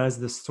 does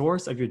the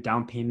source of your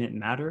down payment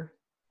matter,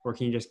 or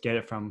can you just get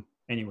it from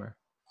anywhere?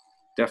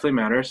 Definitely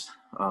matters,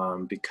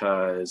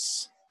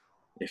 because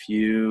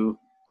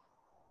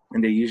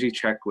and they usually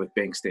check with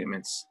bank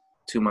statements,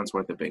 2 months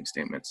worth of bank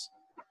statements.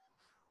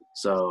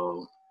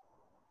 So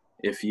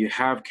if you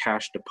have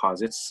cash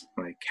deposits,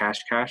 like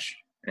cash,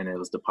 and it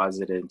was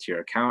deposited into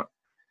your account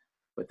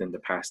within the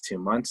past 2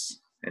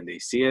 months and they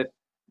see it,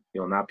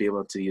 you'll not be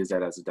able to use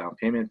that as a down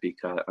payment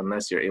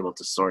unless you're able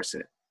to source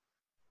it.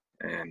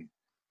 And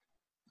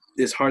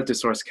it's hard to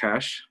source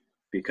cash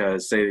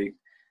because say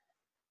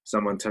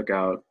someone took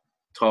out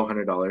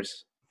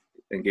 $1,200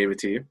 and gave it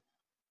to you,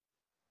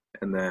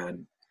 and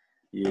then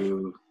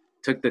you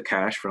took the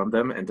cash from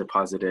them and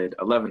deposited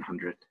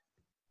 $1,100.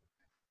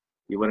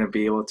 You wouldn't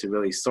be able to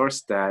really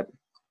source that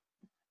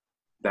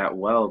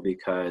well,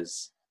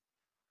 because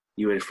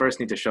you would first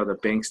need to show the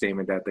bank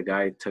statement that the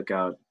guy took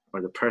out,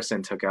 or the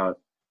person took out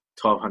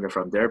 $1,200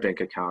 from their bank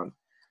account,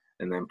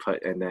 and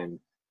then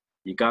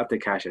you got the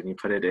cash and you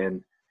put it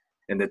in,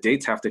 and the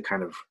dates have to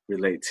kind of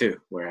relate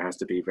too, where it has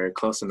to be very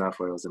close enough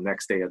where it was the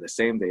next day or the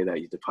same day that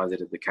you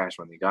deposited the cash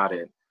when you got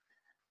it.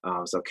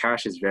 So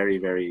cash is very,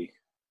 very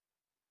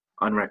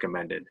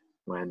unrecommended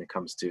when it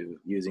comes to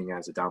using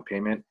as a down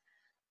payment,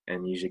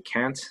 and usually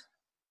can't.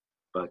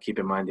 But keep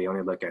in mind, they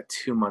only look at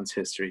 2 months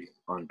history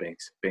on bank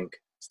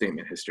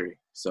statement history.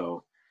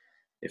 So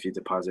if you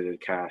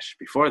deposited cash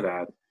before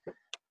that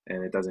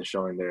and it doesn't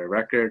show in their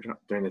record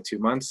during the 2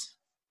 months,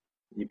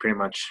 you pretty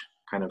much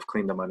kind of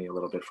clean the money a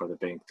little bit for the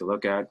bank to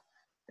look at,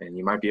 and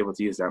you might be able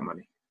to use that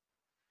money.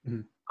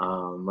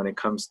 Mm-hmm. When it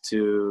comes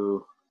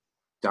to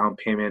down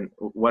payment,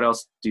 what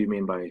else do you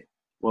mean by,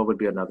 what would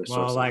be another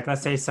source? Well, like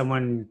let's say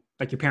someone,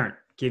 like your parent,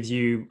 gives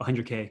you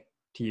 $100K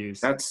to use.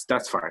 That's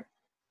fine.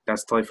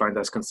 That's totally fine.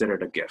 That's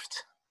considered a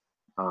gift.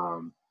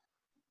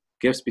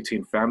 Gifts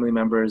between family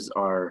members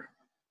are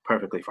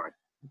perfectly fine.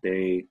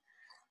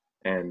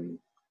 And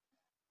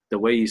the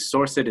way you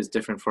source it is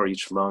different for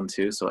each loan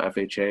too. So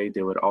FHA,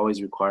 they would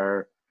always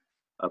require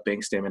a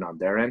bank statement on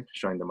their end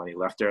showing the money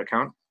left their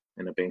account,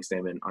 and a bank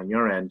statement on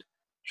your end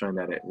showing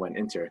that it went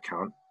into your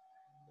account.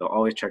 They'll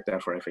always check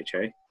that for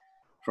FHA.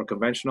 For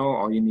conventional,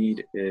 all you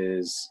need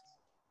is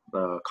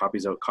the copy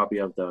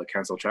of the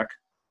canceled check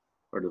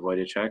or the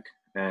voided check,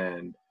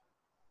 and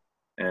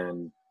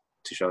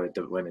to show that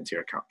it went into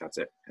your account. That's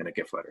it. And a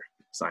gift letter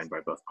signed by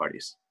both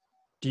parties.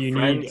 Do you need?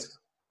 Friends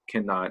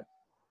cannot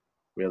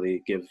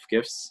really give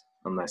gifts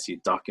unless you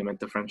document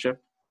the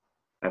friendship.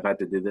 I've had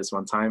to do this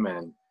one time,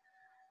 and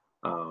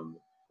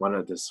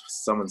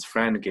someone's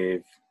friend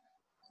gave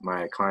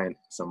my client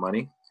some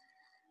money,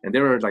 and they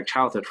were like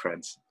childhood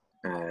friends,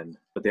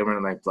 but they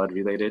weren't like blood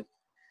related.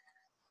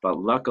 But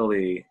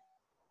luckily,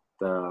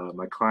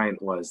 my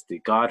client was the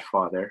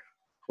godfather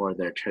for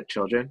their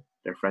children,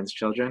 their friends'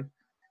 children,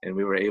 and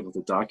we were able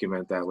to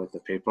document that with the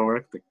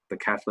paperwork, the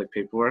Catholic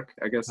paperwork,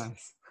 I guess,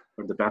 Nice.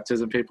 or the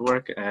baptism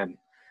paperwork, and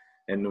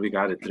we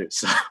got it through.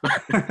 So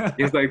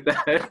things like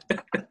that.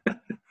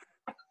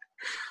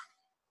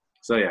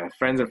 So yeah,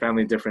 friends and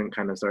family, different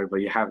kind of story,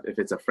 but if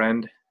it's a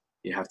friend,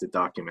 you have to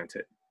document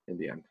it in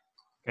the end.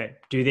 Okay.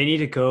 Do they need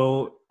to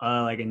go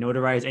like and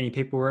notarize any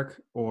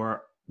paperwork,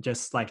 or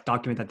just like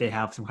document that they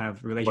have some kind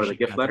of relationship? Or the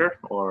gift letter,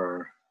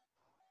 or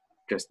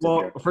just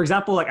well, for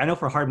example, like I know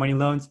for hard money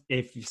loans,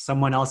 if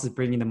someone else is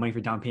bringing the money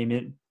for down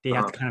payment, they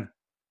have to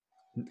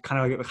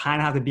kind of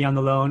have to be on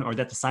the loan, or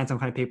they have to sign some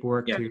kind of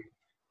paperwork to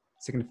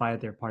signify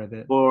that they're part of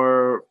it.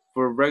 For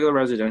regular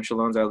residential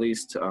loans, at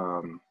least,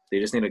 they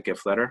just need a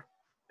gift letter,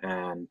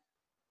 and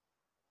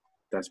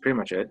that's pretty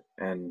much it.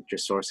 And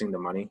just sourcing the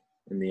money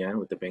in the end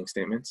with the bank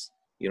statements.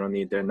 You don't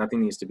need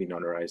nothing needs to be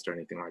notarized or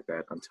anything like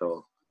that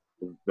until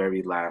the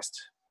very last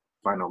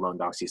final loan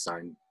docs you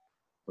sign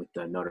with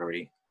the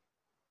notary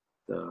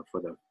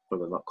for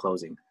the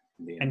closing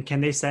in the end. And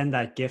can they send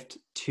that gift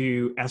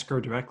to escrow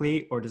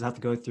directly, or does it have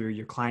to go through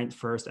your client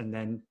first and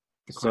then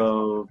the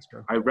client?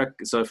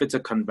 So if it's a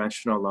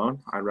conventional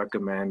loan, I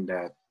recommend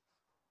that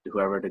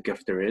whoever the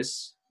gifter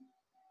is,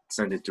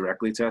 send it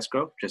directly to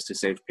escrow just to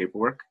save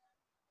paperwork.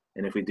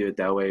 And if we do it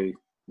that way,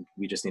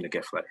 we just need a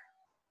gift letter.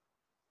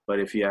 But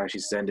if you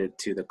actually send it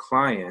to the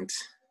client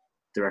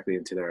directly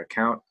into their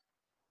account,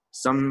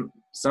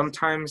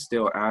 sometimes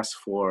they'll ask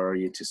for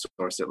you to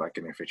source it like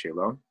an FHA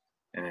loan,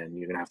 and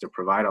you're gonna have to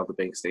provide all the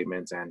bank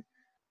statements. And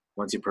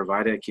once you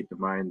provide it, keep in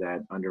mind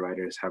that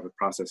underwriters have a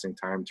processing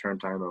time, turn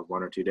time of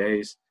 1 or 2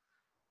 days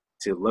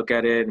to look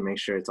at it and make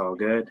sure it's all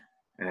good.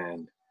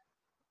 And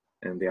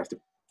they have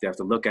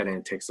to look at it, and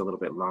it takes a little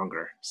bit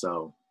longer.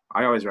 So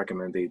I always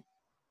recommend they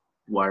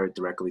wire it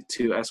directly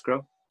to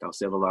escrow. They'll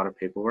save a lot of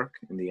paperwork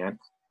in the end,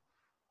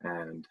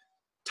 and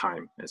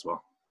time as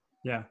well.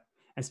 Yeah.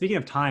 And speaking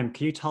of time,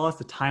 can you tell us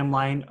the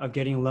timeline of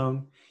getting a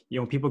loan? You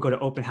know, when people go to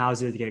open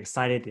houses, they get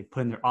excited, they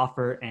put in their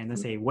offer, and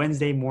let's say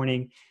Wednesday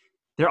morning,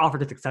 their offer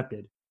gets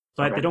accepted,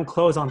 but they don't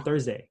close on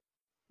Thursday.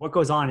 What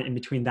goes on in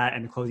between that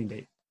and the closing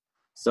date?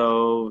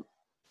 So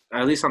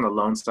at least on the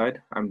loan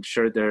side, I'm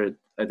sure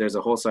there's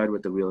a whole side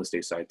with the real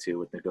estate side too,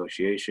 with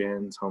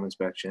negotiations, home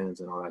inspections,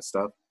 and all that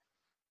stuff.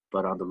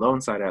 But on the loan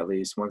side, at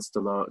least, once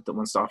the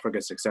offer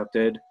gets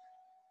accepted,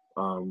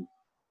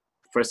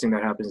 first thing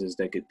that happens is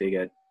they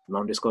get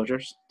loan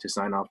disclosures to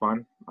sign off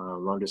on.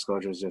 Loan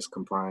disclosures just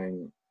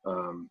complying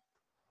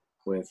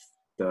with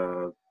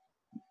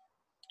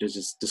there's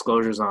just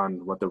disclosures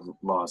on what the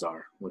laws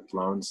are with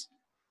loans.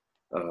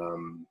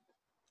 You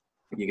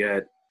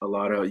get a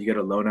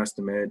loan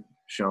estimate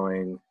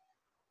showing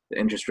the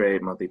interest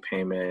rate, monthly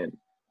payment,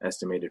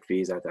 estimated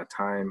fees at that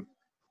time,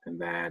 and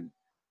then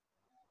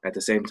at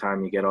the same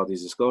time you get all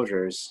these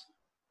disclosures,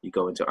 you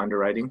go into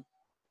underwriting,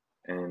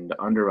 and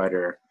the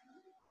underwriter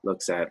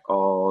looks at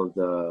all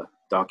the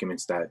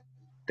documents that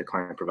the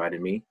client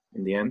provided me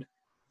in the end,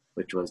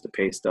 which was the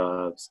pay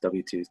stubs,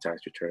 W-2s,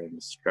 tax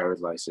returns,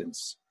 driver's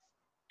license,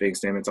 bank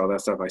statements, all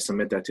that stuff. I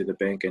submit that to the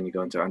bank, and you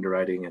go into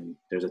underwriting, and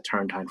there's a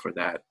turn time for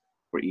that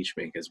for each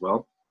bank as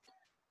well.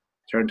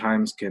 Turn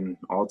times can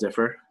all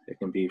differ. It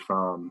can be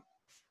from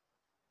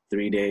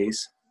 3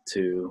 days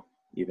to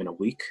even a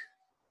week,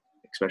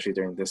 especially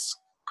during this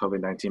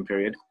COVID-19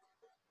 period.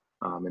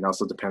 It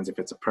also depends if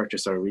it's a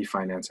purchase or a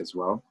refinance as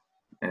well.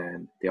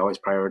 And they always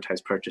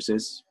prioritize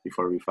purchases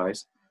before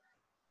refis.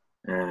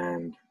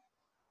 And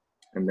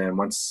then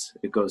once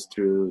it goes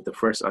through the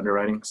first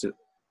underwriting,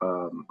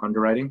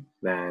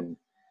 then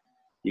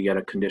you get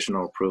a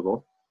conditional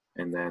approval.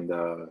 And then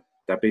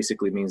that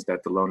basically means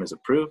that the loan is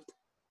approved.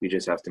 You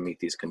just have to meet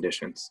these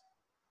conditions.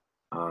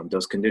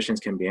 Those conditions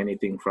can be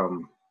anything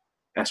from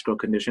escrow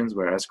conditions,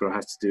 where escrow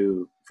has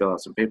to fill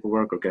out some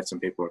paperwork or get some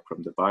paperwork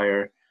from the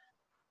buyer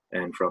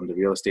and from the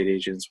real estate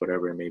agents,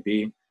 whatever it may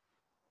be.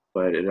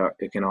 But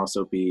it can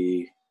also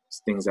be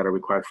things that are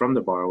required from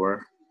the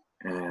borrower,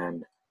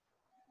 and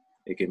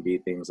it can be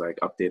things like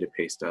updated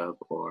pay stub,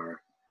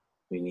 or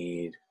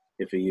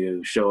if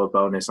you show a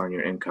bonus on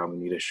your income, we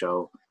need to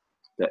show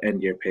the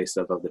end year pay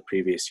stub of the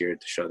previous year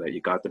to show that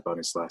you got the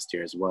bonus last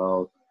year as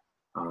well.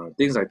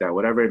 Things like that,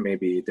 whatever it may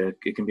be.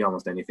 It can be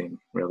almost anything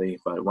really,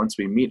 but once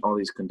we meet all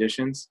these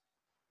conditions,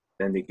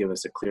 then they give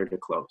us a clear to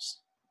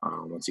close.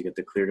 Once you get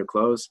the clear to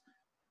close,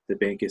 the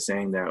bank is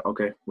saying that,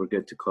 okay, we're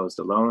good to close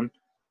the loan.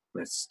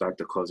 Let's start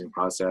the closing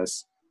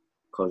process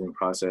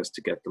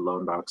to get the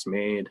loan docs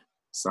made,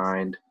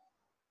 signed,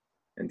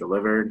 and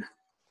delivered,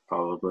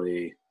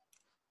 probably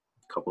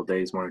a couple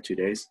days, 1 or 2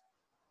 days.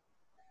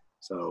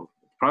 So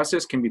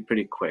process can be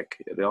pretty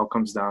quick. It all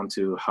comes down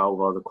to how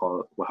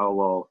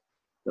well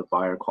the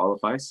buyer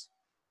qualifies.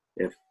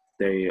 If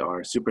they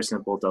are super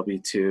simple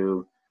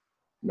W-2,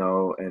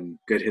 no, and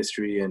good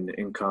history and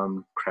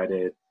income,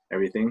 credit,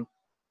 everything,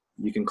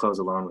 you can close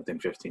a loan within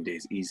 15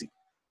 days, easy,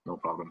 no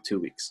problem, 2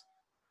 weeks,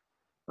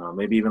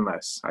 maybe even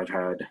less.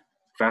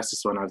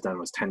 Fastest one I've done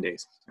was 10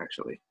 days,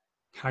 actually.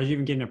 How do you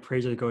even get an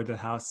appraiser to go to the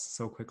house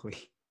so quickly?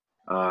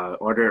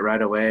 Order it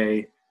right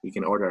away. You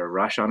can order a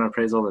rush on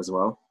appraisal as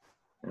well.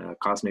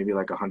 Cost maybe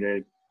like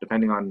 $100,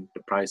 depending on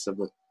the price of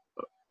the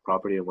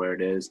property and where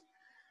it is.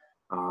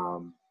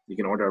 You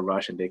can order a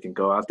rush and they can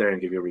go out there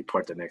and give you a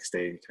report the next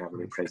day. You can have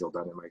an appraisal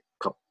done in like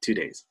 2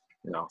 days,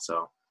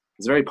 so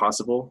it's very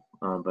possible.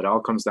 But it all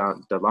comes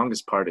down, the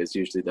longest part is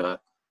usually the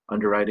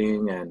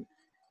underwriting and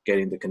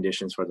getting the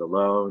conditions for the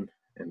loan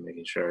and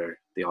making sure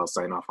they all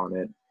sign off on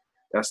it.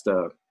 That's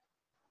the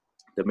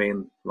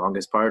main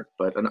longest part.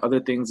 But on other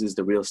things is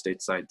the real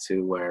estate side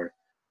too, where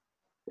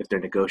if they're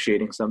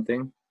negotiating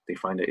something, they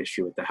find an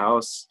issue with the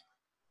house,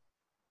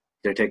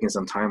 they're taking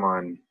some time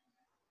on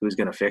who's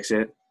going to fix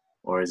it,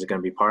 or is it going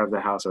to be part of the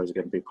house, or is it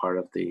going to be part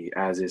of the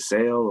as-is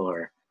sale,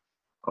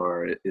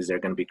 or is there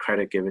going to be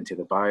credit given to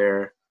the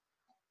buyer?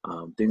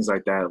 Things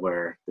like that,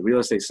 where the real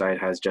estate side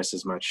has just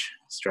as much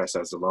stress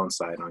as the loan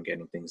side on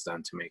getting things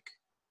done to make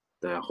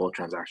the whole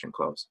transaction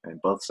close.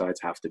 And both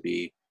sides have to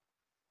be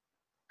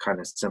kind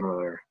of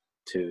similar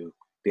to,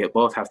 they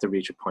both have to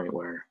reach a point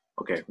where,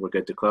 okay, we're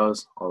good to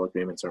close, all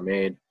agreements are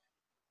made,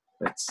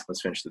 let's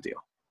finish the deal.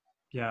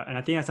 Yeah, and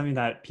I think that's something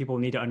that people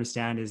need to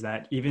understand is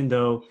that even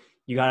though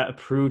you got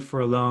approved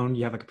for a loan,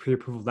 you have like a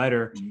pre-approval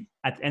letter,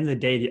 at the end of the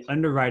day, the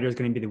underwriter is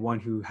going to be the one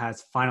who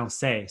has final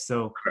say.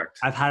 So Correct.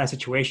 I've had a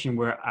situation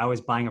where I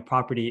was buying a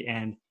property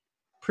and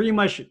pretty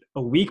much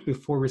a week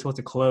before we were supposed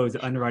to close,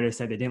 the underwriter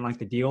said they didn't like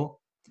the deal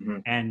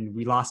and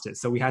we lost it.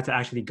 So we had to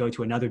actually go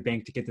to another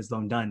bank to get this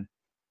loan done.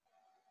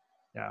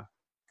 Yeah.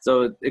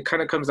 So it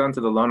kind of comes down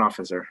to the loan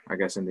officer, I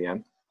guess, in the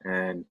end,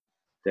 and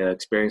the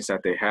experience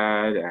that they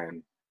had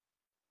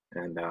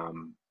and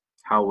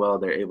how well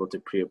they're able to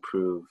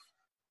pre-approve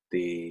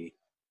the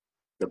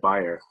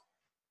buyer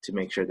to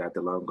make sure that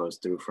the loan goes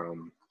through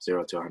from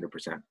 0 to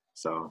 100%.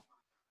 So,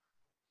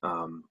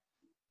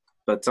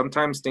 but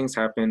sometimes things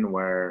happen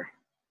where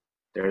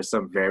there are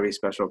some very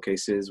special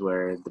cases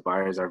where the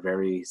buyers are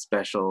very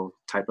special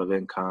type of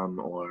income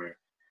or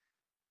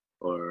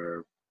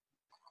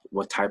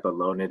what type of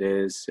loan it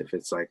is. If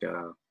it's like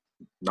a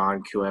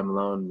non-QM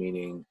loan,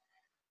 meaning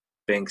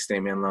bank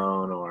statement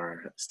loan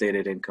or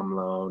stated income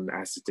loan,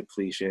 asset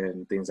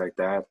depletion, things like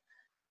that.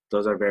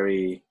 Those are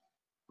very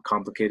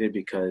complicated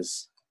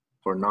because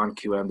for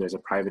non-QM, there's a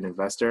private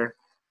investor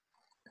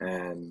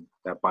and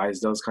that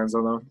buys those kinds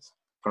of loans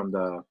from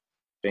the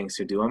banks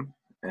who do them.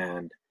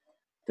 And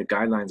the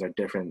guidelines are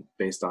different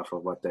based off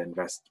of what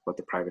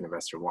the private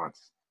investor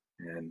wants.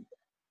 And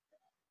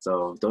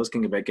so those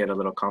can get a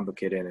little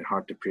complicated and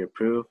hard to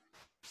pre-approve.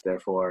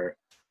 Therefore,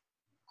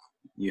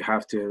 you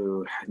have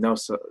to know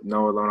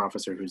a loan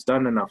officer who's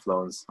done enough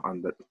loans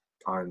on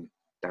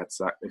that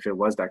side, if it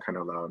was that kind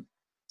of loan,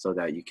 so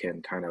that you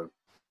can kind of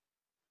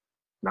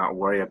not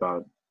worry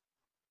about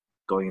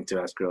going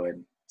into escrow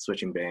and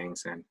switching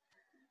banks and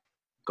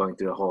going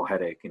through the whole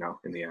headache,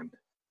 in the end.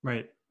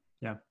 Right.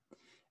 Yeah.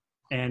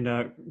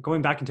 And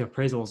going back into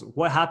appraisals,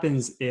 what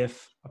happens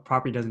if a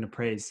property doesn't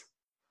appraise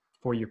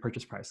for your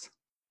purchase price?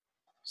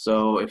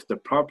 So if the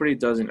property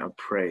doesn't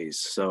appraise,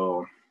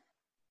 so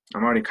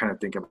I'm already kind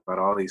of thinking about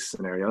all these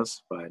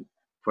scenarios, but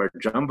for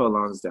jumbo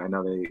loans, I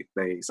know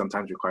they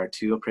sometimes require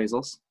 2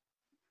 appraisals.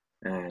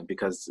 And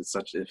because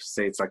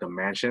say it's like a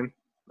mansion,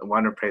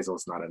 1 appraisal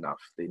is not enough.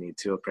 They need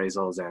 2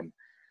 appraisals and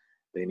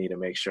they need to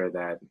make sure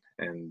that,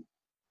 and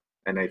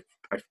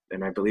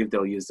I believe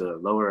they'll use the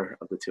lower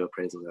of the 2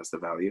 appraisals as the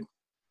value.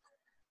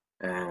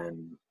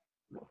 And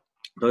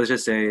let's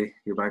just say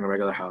you're buying a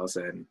regular house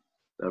and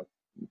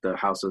the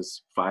house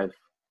was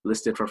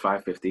listed for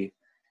 $550.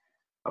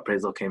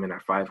 Appraisal came in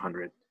at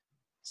 $500.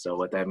 So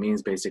what that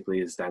means basically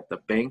is that the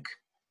bank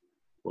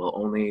will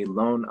only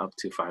loan up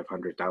to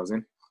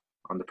 $500,000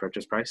 on the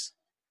purchase price.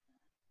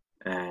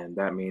 And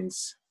that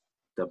means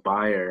the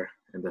buyer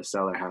and the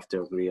seller have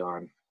to agree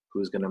on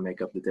who's going to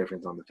make up the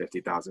difference on the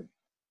 $50,000,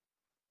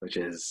 which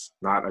is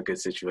not a good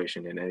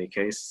situation in any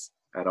case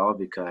at all,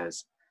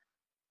 because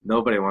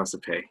nobody wants to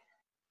pay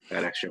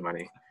that extra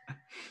money.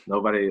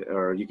 Nobody,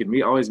 or you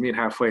can always meet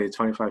halfway,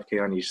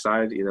 $25K on each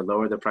side, either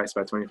lower the price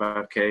by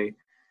 $25K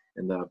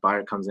and the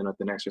buyer comes in with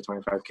an extra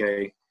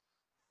 $25K.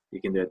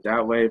 You can do it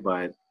that way,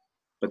 but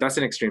that's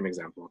an extreme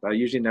example. That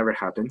usually never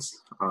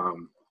happens.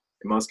 In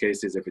most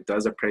cases, if it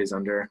does appraise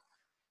under,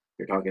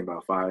 you're talking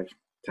about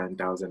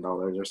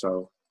 $5,000-$10,000 or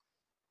so.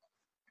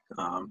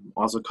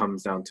 Also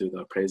comes down to the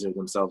appraiser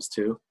themselves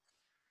too,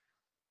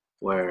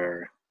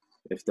 where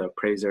if the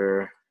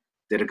appraiser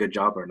did a good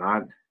job or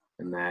not,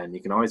 and then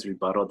you can always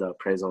rebuttal the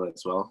appraisal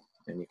as well,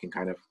 and you can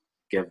kind of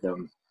give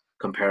them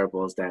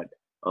comparables that,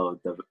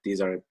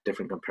 these are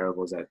different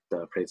comparables that the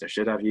appraiser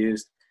should have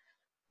used.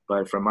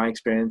 But from my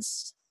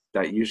experience,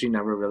 that usually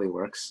never really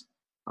works,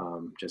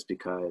 just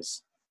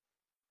because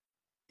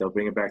they'll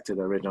bring it back to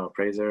the original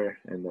appraiser,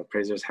 and the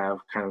appraisers have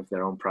kind of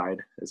their own pride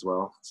as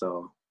well.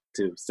 So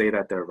to say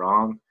that they're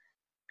wrong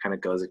kind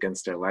of goes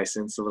against their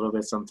license a little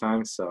bit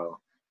sometimes. So,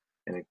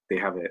 and they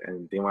have it,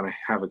 and they want to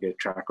have a good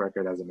track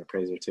record as an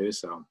appraiser too.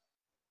 So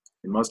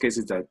in most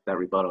cases that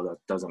rebuttal that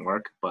doesn't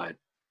work, but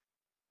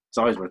it's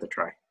always worth a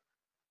try.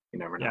 You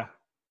never know.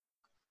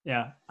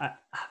 Yeah. Have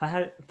I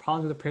had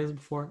problems with appraisal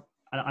before?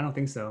 I don't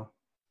think so.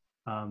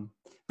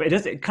 But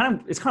it's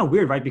kind of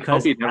weird, right? Because I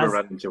hope you never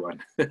run into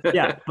one.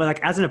 Yeah, but like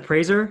as an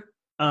appraiser,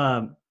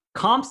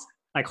 comps,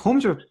 like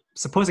homes are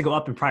supposed to go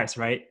up in price,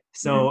 right?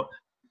 So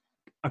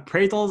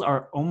appraisals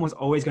are almost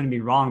always going to be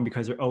wrong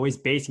because they're always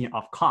basing it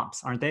off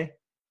comps, aren't they?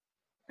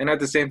 And at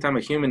the same time,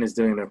 a human is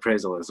doing an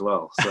appraisal as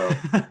well. So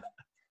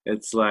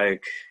it's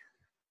like,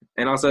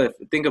 and also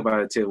think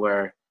about it too,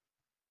 where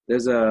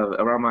there's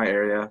around my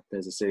area,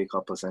 there's a city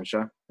called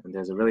Placentia, and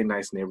there's a really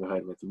nice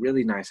neighborhood with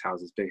really nice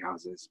houses, big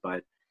houses.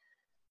 But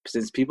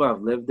since people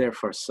have lived there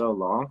for so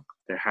long,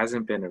 there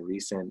hasn't been a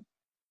recent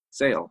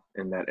sale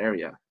in that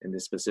area, in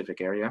this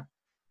specific area.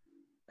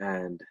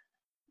 And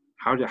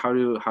how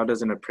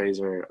does an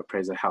appraiser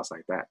appraise a house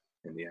like that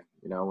in the end?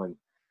 You know,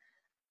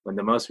 when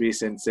the most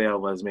recent sale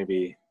was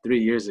maybe 3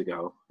 years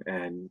ago,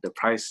 and the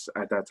price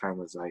at that time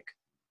was like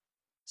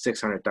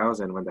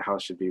 $600,000, when the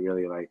house should be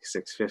really like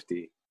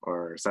 $650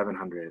 or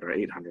 $700 or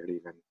 $800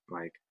 even.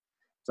 Like,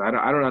 so I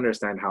don't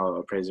understand how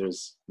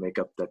appraisers make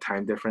up the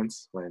time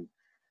difference when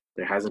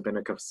there hasn't been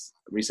a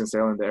recent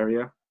sale in the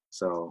area.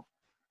 So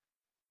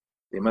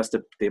they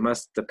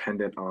must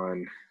depend it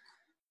on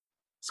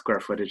square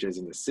footages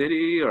in the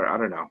city, or I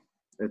don't know.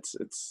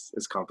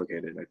 It's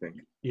complicated, I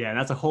think. Yeah,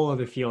 that's a whole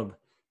other field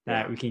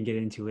that we can get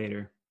into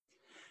later.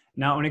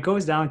 Now, when it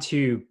goes down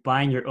to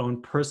buying your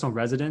own personal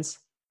residence,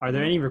 are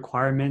there any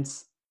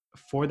requirements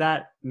for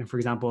that? For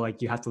example,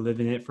 like you have to live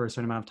in it for a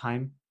certain amount of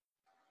time?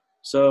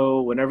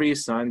 So whenever you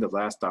sign the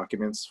last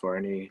documents for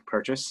any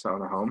purchase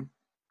on a home,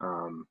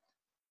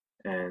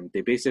 and they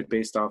base it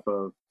based off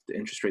of the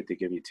interest rate they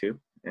give you too.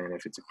 And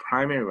if it's a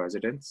primary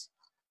residence,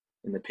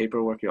 in the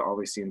paperwork, you'll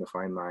always see in the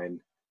fine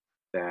line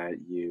that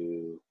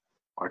you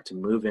are to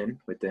move in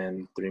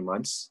within 3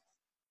 months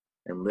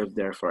and live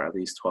there for at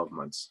least 12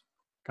 months.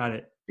 Got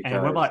it.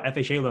 And what about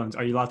FHA loans?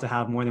 Are you allowed to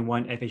have more than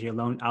one FHA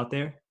loan out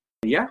there?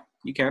 Yeah,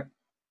 you can.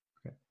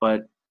 Okay.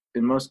 But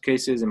in most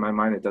cases, in my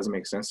mind, it doesn't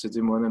make sense to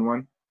do more than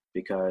one,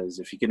 because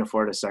if you can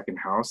afford a second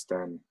house,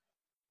 then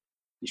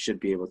you should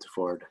be able to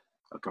afford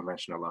a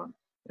conventional loan,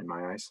 in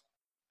my eyes.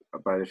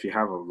 But if you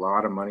have a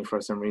lot of money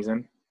for some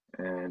reason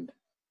and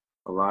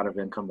a lot of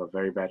income but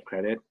very bad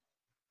credit,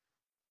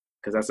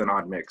 because that's an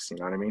odd mix, you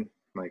know what I mean?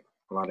 Like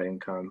a lot of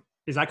income.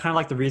 Is that kind of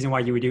like the reason why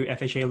you would do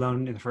FHA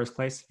loan in the first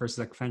place versus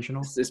a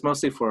conventional? It's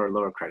mostly for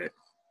lower credit,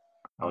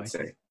 I would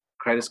say.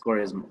 Credit score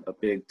is a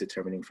big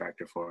determining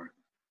factor for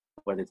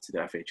whether it's the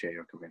FHA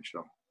or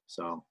conventional.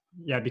 So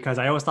yeah, because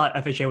I always thought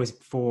FHA was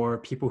for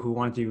people who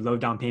want to do low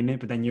down payment,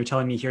 but then you're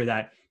telling me here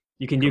that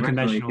you can do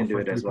conventional you can do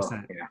for it 3%. as well.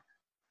 Yeah,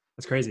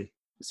 that's crazy.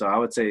 So I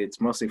would say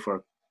it's mostly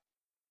for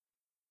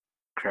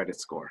credit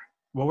score.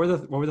 What were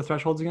the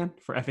thresholds again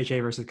for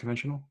FHA versus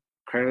conventional?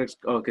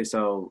 Okay,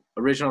 so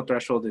original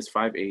threshold is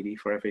 580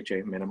 for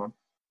FHA minimum.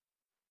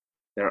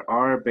 There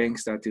are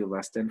banks that do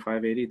less than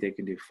 580. They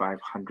can do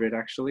 500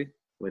 actually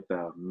with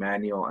a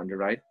manual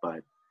underwrite,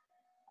 but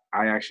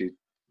I actually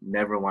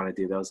never want to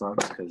do those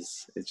loans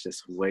because it's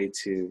just way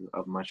too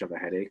much of a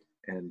headache.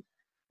 And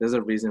there's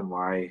a reason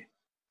why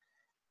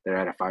they're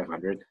at a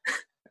 500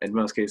 in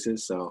most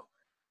cases. So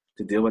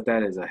to deal with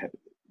that is a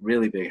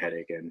really big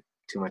headache and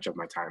too much of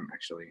my time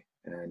actually.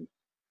 And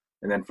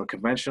then for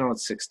conventional,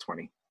 it's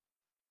 620.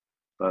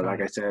 But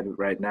like I said,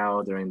 right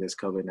now during this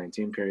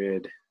COVID-19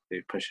 period,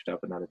 they pushed it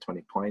up another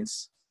 20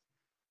 points.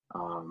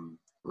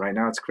 Right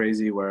now it's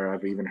crazy where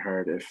I've even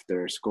heard if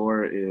their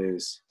score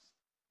is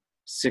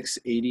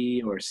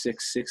 680 or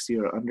 660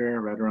 or under,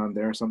 right around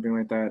there, something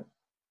like that,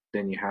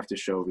 then you have to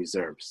show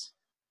reserves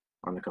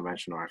on the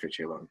conventional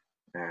FHA loan.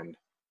 And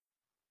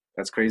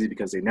that's crazy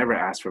because they never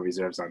ask for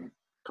reserves on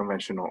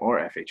conventional or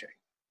FHA.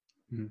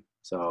 Mm-hmm.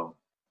 So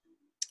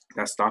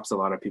that stops a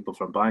lot of people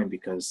from buying,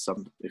 because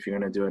if you're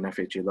going to do an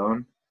FHA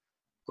loan,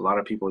 a lot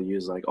of people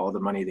use like all the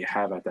money they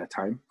have at that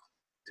time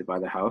to buy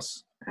the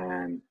house.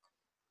 And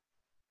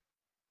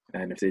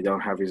if they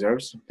don't have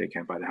reserves, they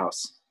can't buy the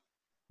house.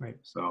 Right.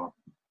 So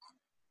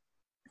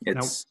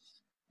it's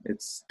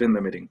been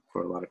limiting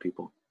for a lot of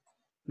people.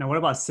 Now, what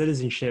about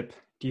citizenship?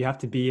 Do you have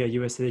to be a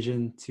U.S.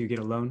 citizen to get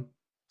a loan?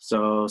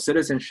 So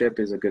citizenship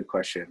is a good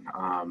question.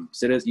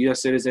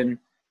 U.S. citizen,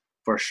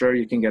 for sure,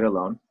 you can get a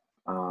loan.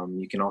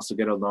 You can also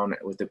get a loan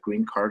with a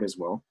green card as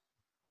well.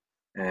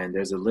 And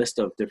there's a list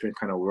of different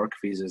kind of work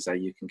visas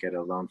that you can get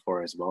a loan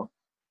for as well.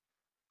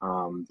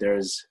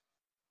 There's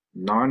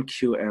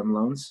non-QM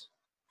loans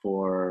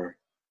for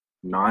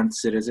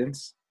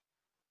non-citizens,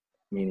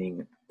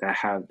 meaning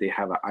that they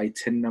have an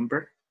ITIN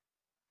number.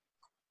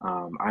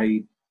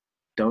 I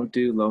don't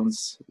do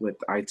loans with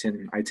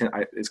ITIN.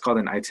 It's called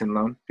an ITIN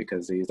loan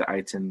because they use the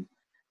ITIN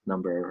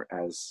number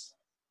as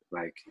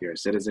like your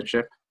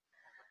citizenship.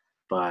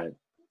 But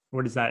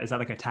what is that? Is that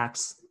like a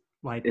tax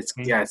like It's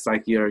thing? yeah, it's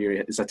like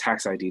it's a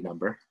tax ID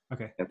number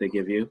Okay. that they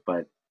give you,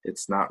 but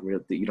it's not real.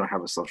 You don't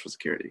have a social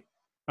security.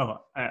 Oh,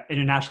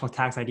 international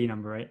tax ID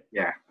number, right?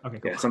 Yeah, Okay,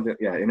 cool. yeah, something.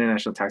 Yeah,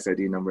 international tax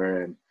ID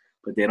number, and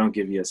but they don't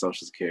give you a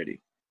social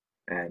security,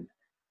 and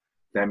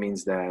that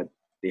means that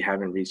they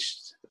haven't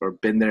reached or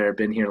been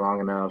here long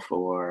enough,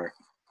 or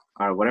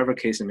whatever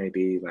case it may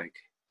be. Like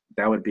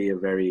that would be a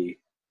very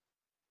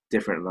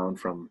different loan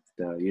from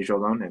the usual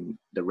loan, and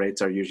the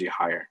rates are usually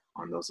higher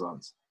on those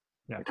loans.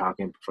 Yeah. You're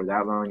talking for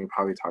that loan, you're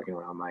probably talking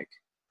around like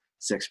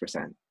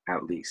 6%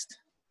 at least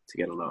to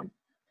get a loan,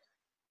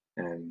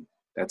 and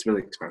that's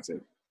really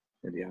expensive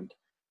in the end.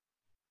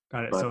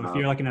 Got it. But So if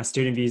you're like in a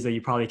student visa,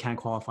 you probably can't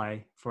qualify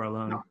for a no,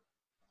 loan.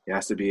 it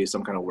has to be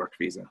some kind of work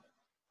visa.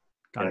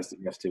 Got it.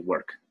 You have to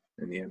work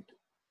in the end.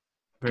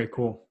 Very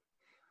cool.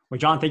 Well,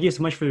 John, thank you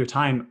so much for your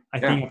time. I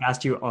Yeah, think I've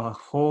asked you a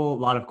whole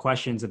lot of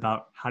questions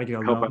about how to get a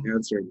I hope I loan,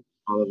 answered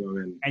all of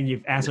them and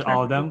you've and answered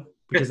all of them,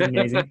 which is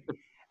amazing.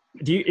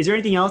 Is there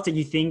anything else that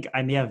you think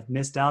I may have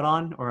missed out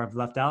on or have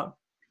left out?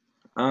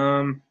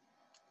 um,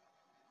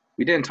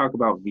 we didn't talk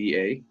about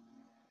VA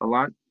a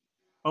lot.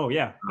 Oh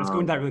yeah, let's go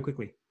into that Um, really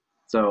quickly.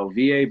 so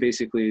VA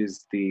basically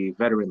is the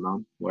veteran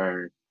loan,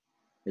 where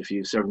if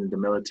you served in the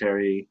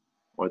military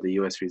or the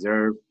U.S.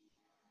 Reserve,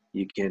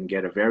 you can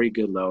get a very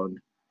good loan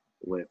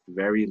with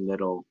very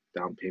little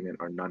down payment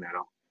or none at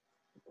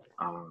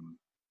all.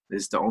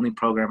 This is the only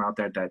program out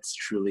there that's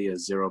truly a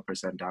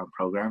 0% down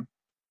program,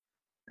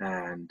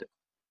 and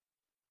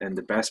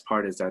the best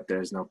part is that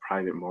there's no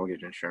private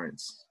mortgage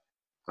insurance.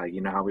 Like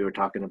you know how we were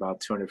talking about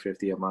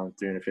 250 a month,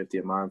 350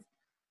 a month.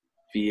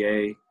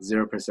 VA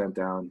 0%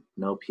 down,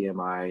 no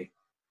PMI.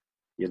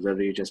 You're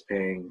literally just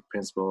paying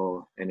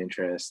principal and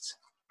interest,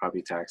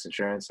 property tax,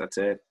 insurance. That's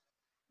it.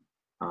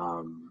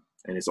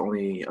 And it's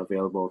only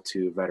available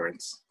to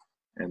veterans,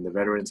 and the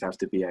veterans have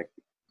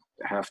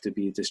to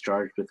be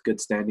discharged with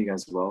good standing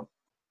as well.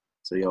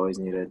 So you always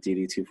need a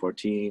DD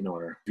 214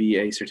 or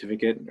VA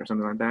certificate or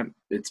something like that.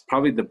 It's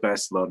probably the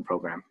best loan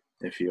program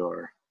if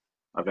you're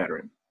a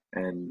veteran.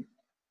 And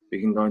we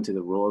can go into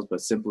the rules,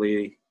 but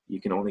simply you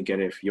can only get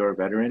it if you're a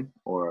veteran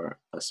or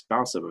a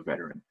spouse of a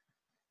veteran.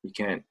 You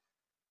can't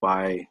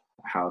buy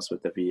a house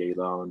with a VA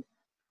loan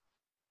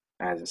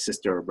as a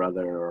sister or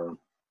brother or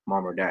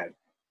mom or dad.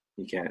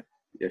 You can't.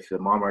 If the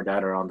mom or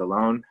dad are on the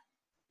loan,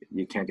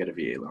 you can't get a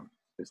VA loan.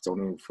 It's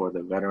only for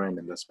the veteran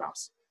and the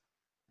spouse.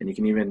 And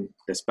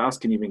the spouse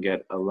can even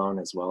get a loan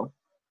as well,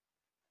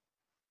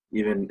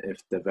 even if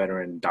the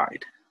veteran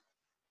died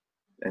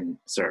and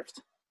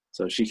served.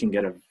 So she can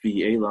get a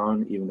VA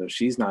loan, even though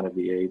she's not a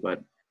VA,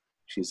 but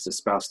she's the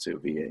spouse to a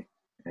VA.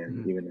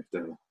 And even if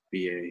the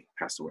VA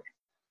passed away.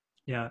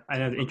 Yeah, I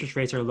know the interest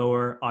rates are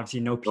lower. Obviously,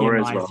 no Lower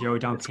as PMI, well. zero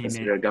down It's payment.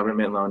 considered a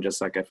government loan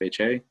just like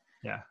FHA.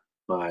 Yeah.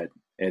 But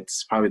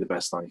it's probably the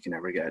best loan you can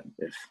ever get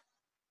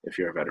if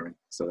you're a veteran.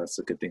 So that's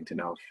a good thing to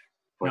know.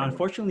 Now,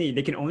 unfortunately,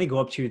 they can only go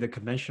up to the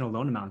conventional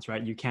loan amounts,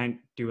 right? You can't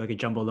do like a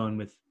jumbo loan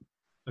with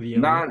a VA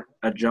loan. Not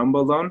a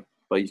jumbo loan,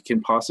 but you can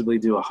possibly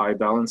do a high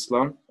balance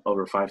loan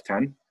over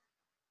 510.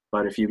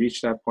 But if you reach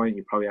that point,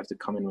 you probably have to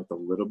come in with a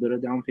little bit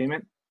of down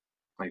payment,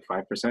 like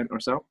 5% or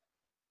so.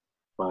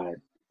 But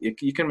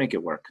you can make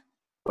it work.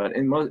 But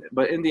in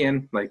the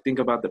end, like think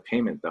about the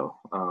payment though.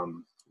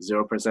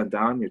 0%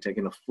 down, you're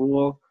taking a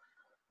full.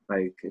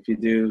 Like if you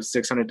do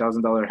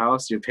 $600,000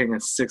 house, you're paying a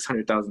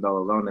 $600,000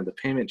 loan, and the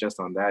payment just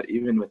on that,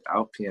 even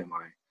without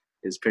PMI,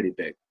 is pretty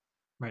big.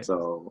 Right.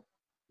 So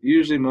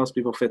usually most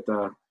people fit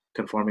the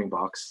conforming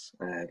box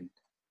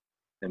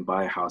and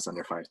buy a house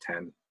under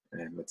 510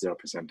 and with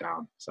 0%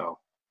 down. So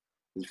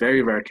it's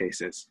very rare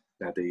cases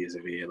that they use a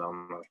VA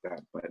loan like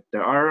that. But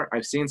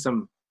I've seen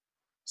some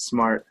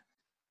smart,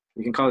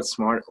 you can call it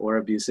smart or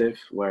abusive,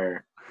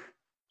 where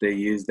they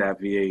use that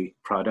VA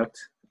product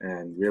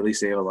and really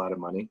save a lot of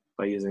money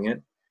by using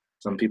it.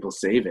 Some people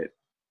save it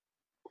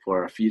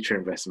for a future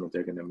investment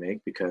they're going to make,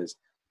 because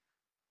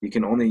you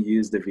can only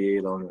use the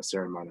VA loan a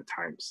certain amount of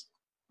times,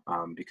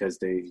 because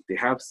they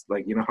have,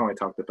 like, you know how I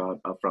talked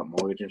about upfront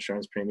mortgage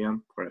insurance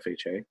premium for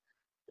FHA?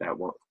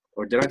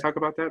 Or did I talk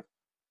about that?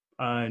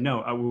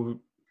 No, I don't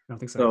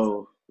think so.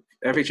 So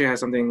FHA has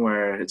something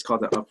where it's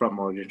called the upfront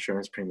mortgage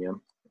insurance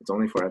premium. It's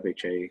only for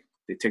FHA.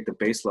 They take the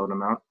base loan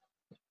amount.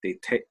 They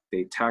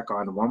tack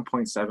on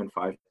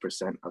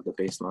 1.75% of the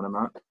base loan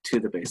amount to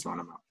the base loan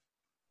amount.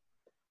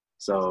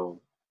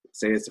 So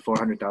say it's a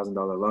 $400,000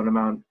 loan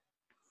amount,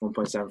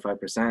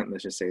 1.75%,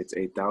 let's just say it's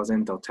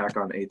 $8,000. They'll tack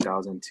on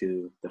 $8,000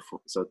 to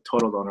so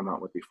total loan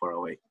amount would be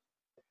 $408.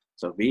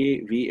 So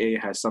VA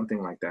has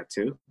something like that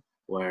too,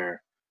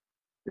 where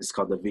it's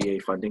called the VA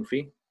funding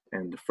fee.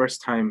 And the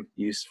first time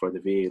use for the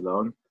VA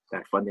loan,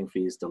 that funding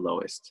fee is the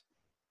lowest.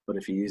 But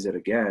if you use it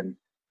again,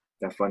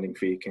 that funding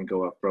fee can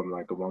go up from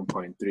like a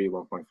 1.3,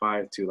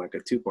 1.5 to like a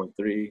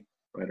 2.3,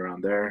 right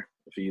around there.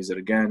 If you use it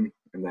again,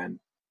 and then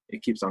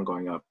it keeps on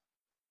going up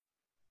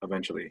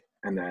eventually.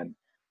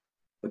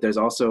 But there's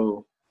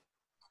also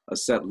a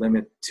set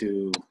limit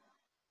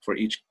for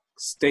each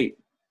state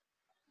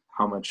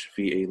how much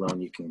VA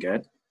loan you can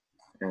get.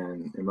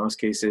 And in most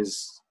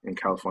cases in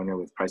California,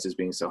 with prices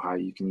being so high,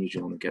 you can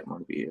usually only get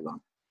one VA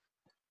loan.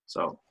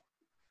 So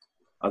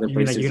other You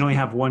mean places like you can only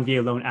have one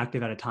VA loan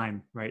active at a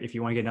time, right? If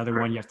you want to get another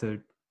one, you have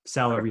to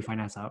sell or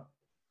refinance out.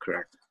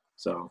 Correct.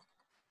 So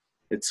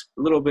it's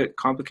a little bit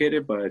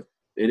complicated, but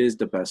it is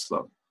the best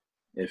loan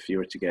if you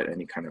were to get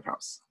any kind of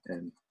house.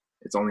 And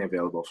it's only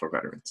available for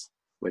veterans,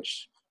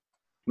 which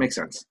makes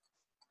sense.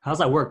 How does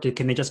that work?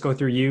 Can they just go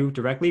through you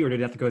directly, or do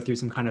they have to go through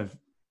some kind of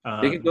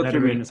They can go through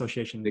veteran me.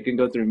 association? They can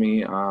go through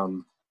me.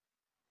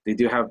 They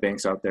do have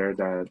banks out there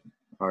that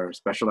are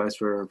specialized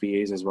for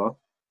VAs as well.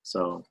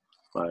 So,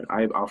 but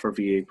I offer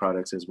VA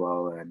products as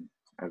well and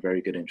have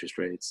very good interest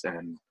rates,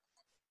 and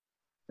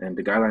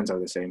the guidelines are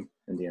the same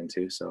in the end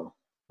too. So,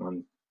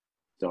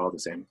 they're all the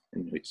same,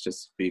 and it's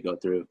just who you go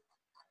through,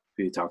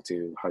 who you talk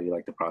to, how you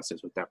like the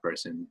process with that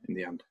person in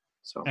the end.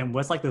 So, and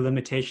what's like the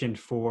limitation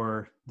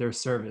for their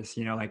service?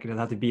 You know, like does it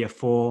have to be a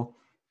full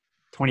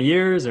 20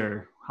 years,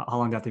 or how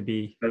long does it have to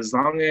be? as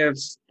long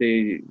as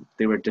they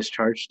were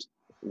discharged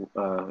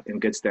in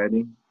good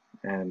standing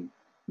and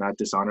not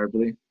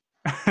dishonorably.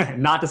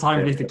 Not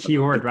dishonorably is the key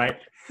word, right?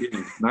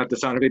 Yeah, not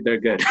dishonorably, they're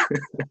good.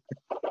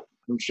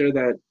 I'm sure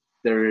that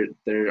there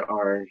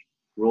are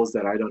rules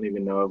that I don't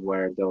even know of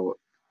where they'll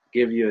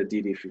give you a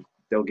DD.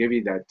 They'll give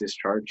you that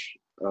discharge,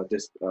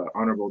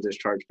 honorable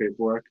discharge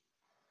paperwork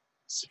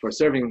for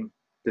serving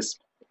this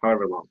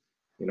however long,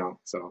 you know.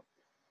 So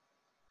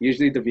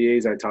usually the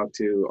VAs I talk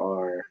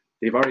to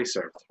they've already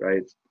served,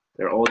 right?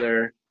 They're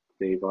older,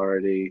 they've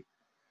already,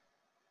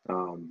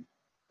 but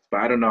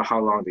I don't know how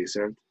long they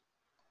served.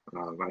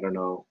 I don't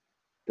know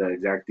the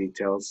exact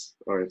details,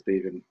 or if they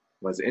even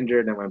was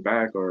injured and went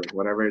back or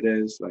whatever it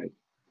is. Like,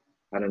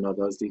 I don't know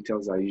those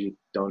details. I usually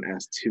don't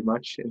ask too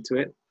much into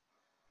it,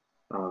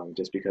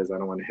 just because I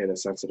don't want to hit a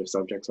sensitive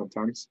subject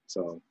sometimes.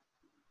 So,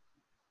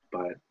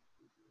 but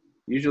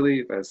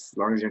usually, as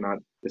long as you're not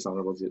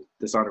dishonorably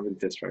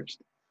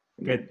discharged.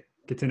 Good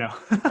to know.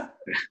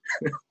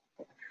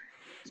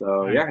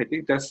 So right. Yeah, I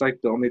think that's like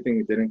the only thing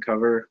we didn't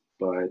cover,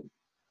 but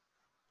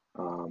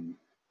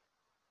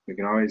we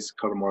can always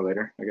cover more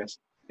later, I guess.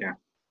 Yeah.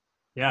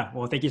 Yeah.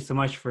 Well, thank you so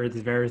much for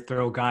this very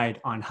thorough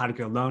guide on how to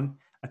get a loan.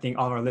 I think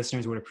all of our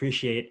listeners would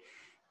appreciate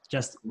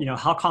just,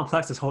 how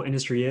complex this whole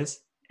industry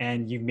is,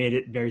 and you've made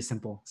it very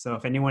simple. So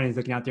if anyone is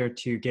looking out there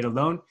to get a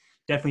loan,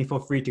 definitely feel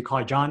free to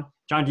call John.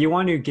 John, do you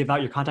want to give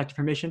out your contact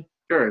information?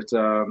 Sure. It's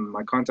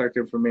my contact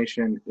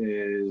information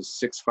is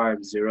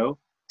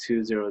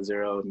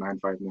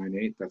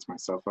 650-200-9598. That's my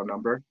cell phone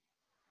number.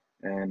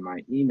 And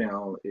my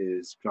email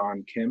is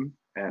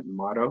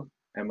johnkim@motto,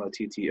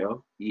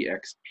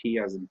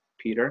 MOTTOEXP as in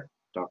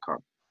Peter.com.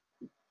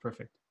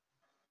 Perfect.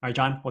 All right,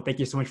 John. Well, thank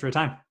you so much for your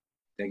time.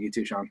 Thank you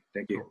too, Sean.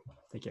 Thank you.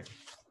 Take care.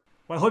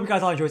 Well, I hope you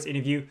guys all enjoyed this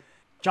interview.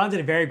 John did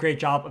a very great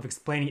job of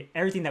explaining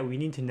everything that we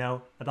need to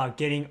know about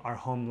getting our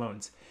home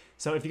loans.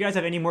 So if you guys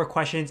have any more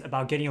questions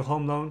about getting a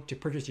home loan to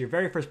purchase your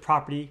very first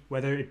property,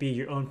 whether it be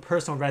your own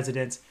personal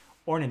residence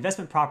or an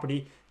investment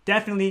property,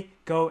 definitely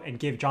go and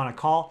give John a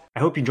call.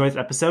 I hope you enjoyed this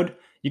episode.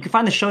 You can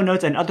find the show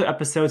notes and other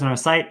episodes on our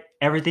site,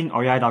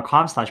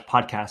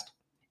 everythingrei.com/podcast.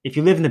 If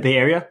you live in the Bay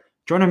Area,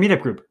 join our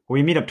meetup group where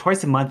we meet up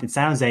twice a month in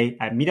San Jose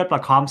at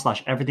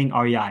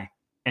meetup.com/everythingrei.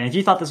 And if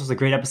you thought this was a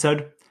great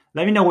episode,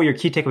 let me know what your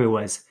key takeaway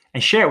was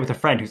and share it with a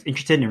friend who's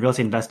interested in real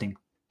estate investing.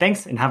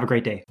 Thanks and have a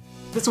great day.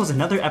 This was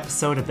another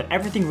episode of the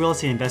Everything Real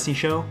Estate Investing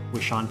Show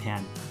with Sean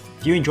Pan.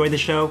 If you enjoyed the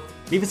show,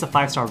 leave us a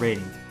 5-star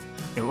rating.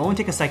 It will only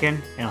take a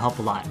second and it'll help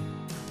a lot.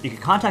 You can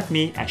contact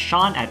me at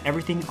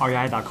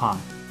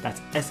sean@everythingrei.com.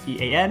 That's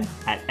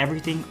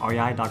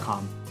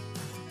SEAN@everythingrei.com.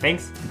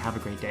 Thanks and have a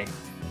great day.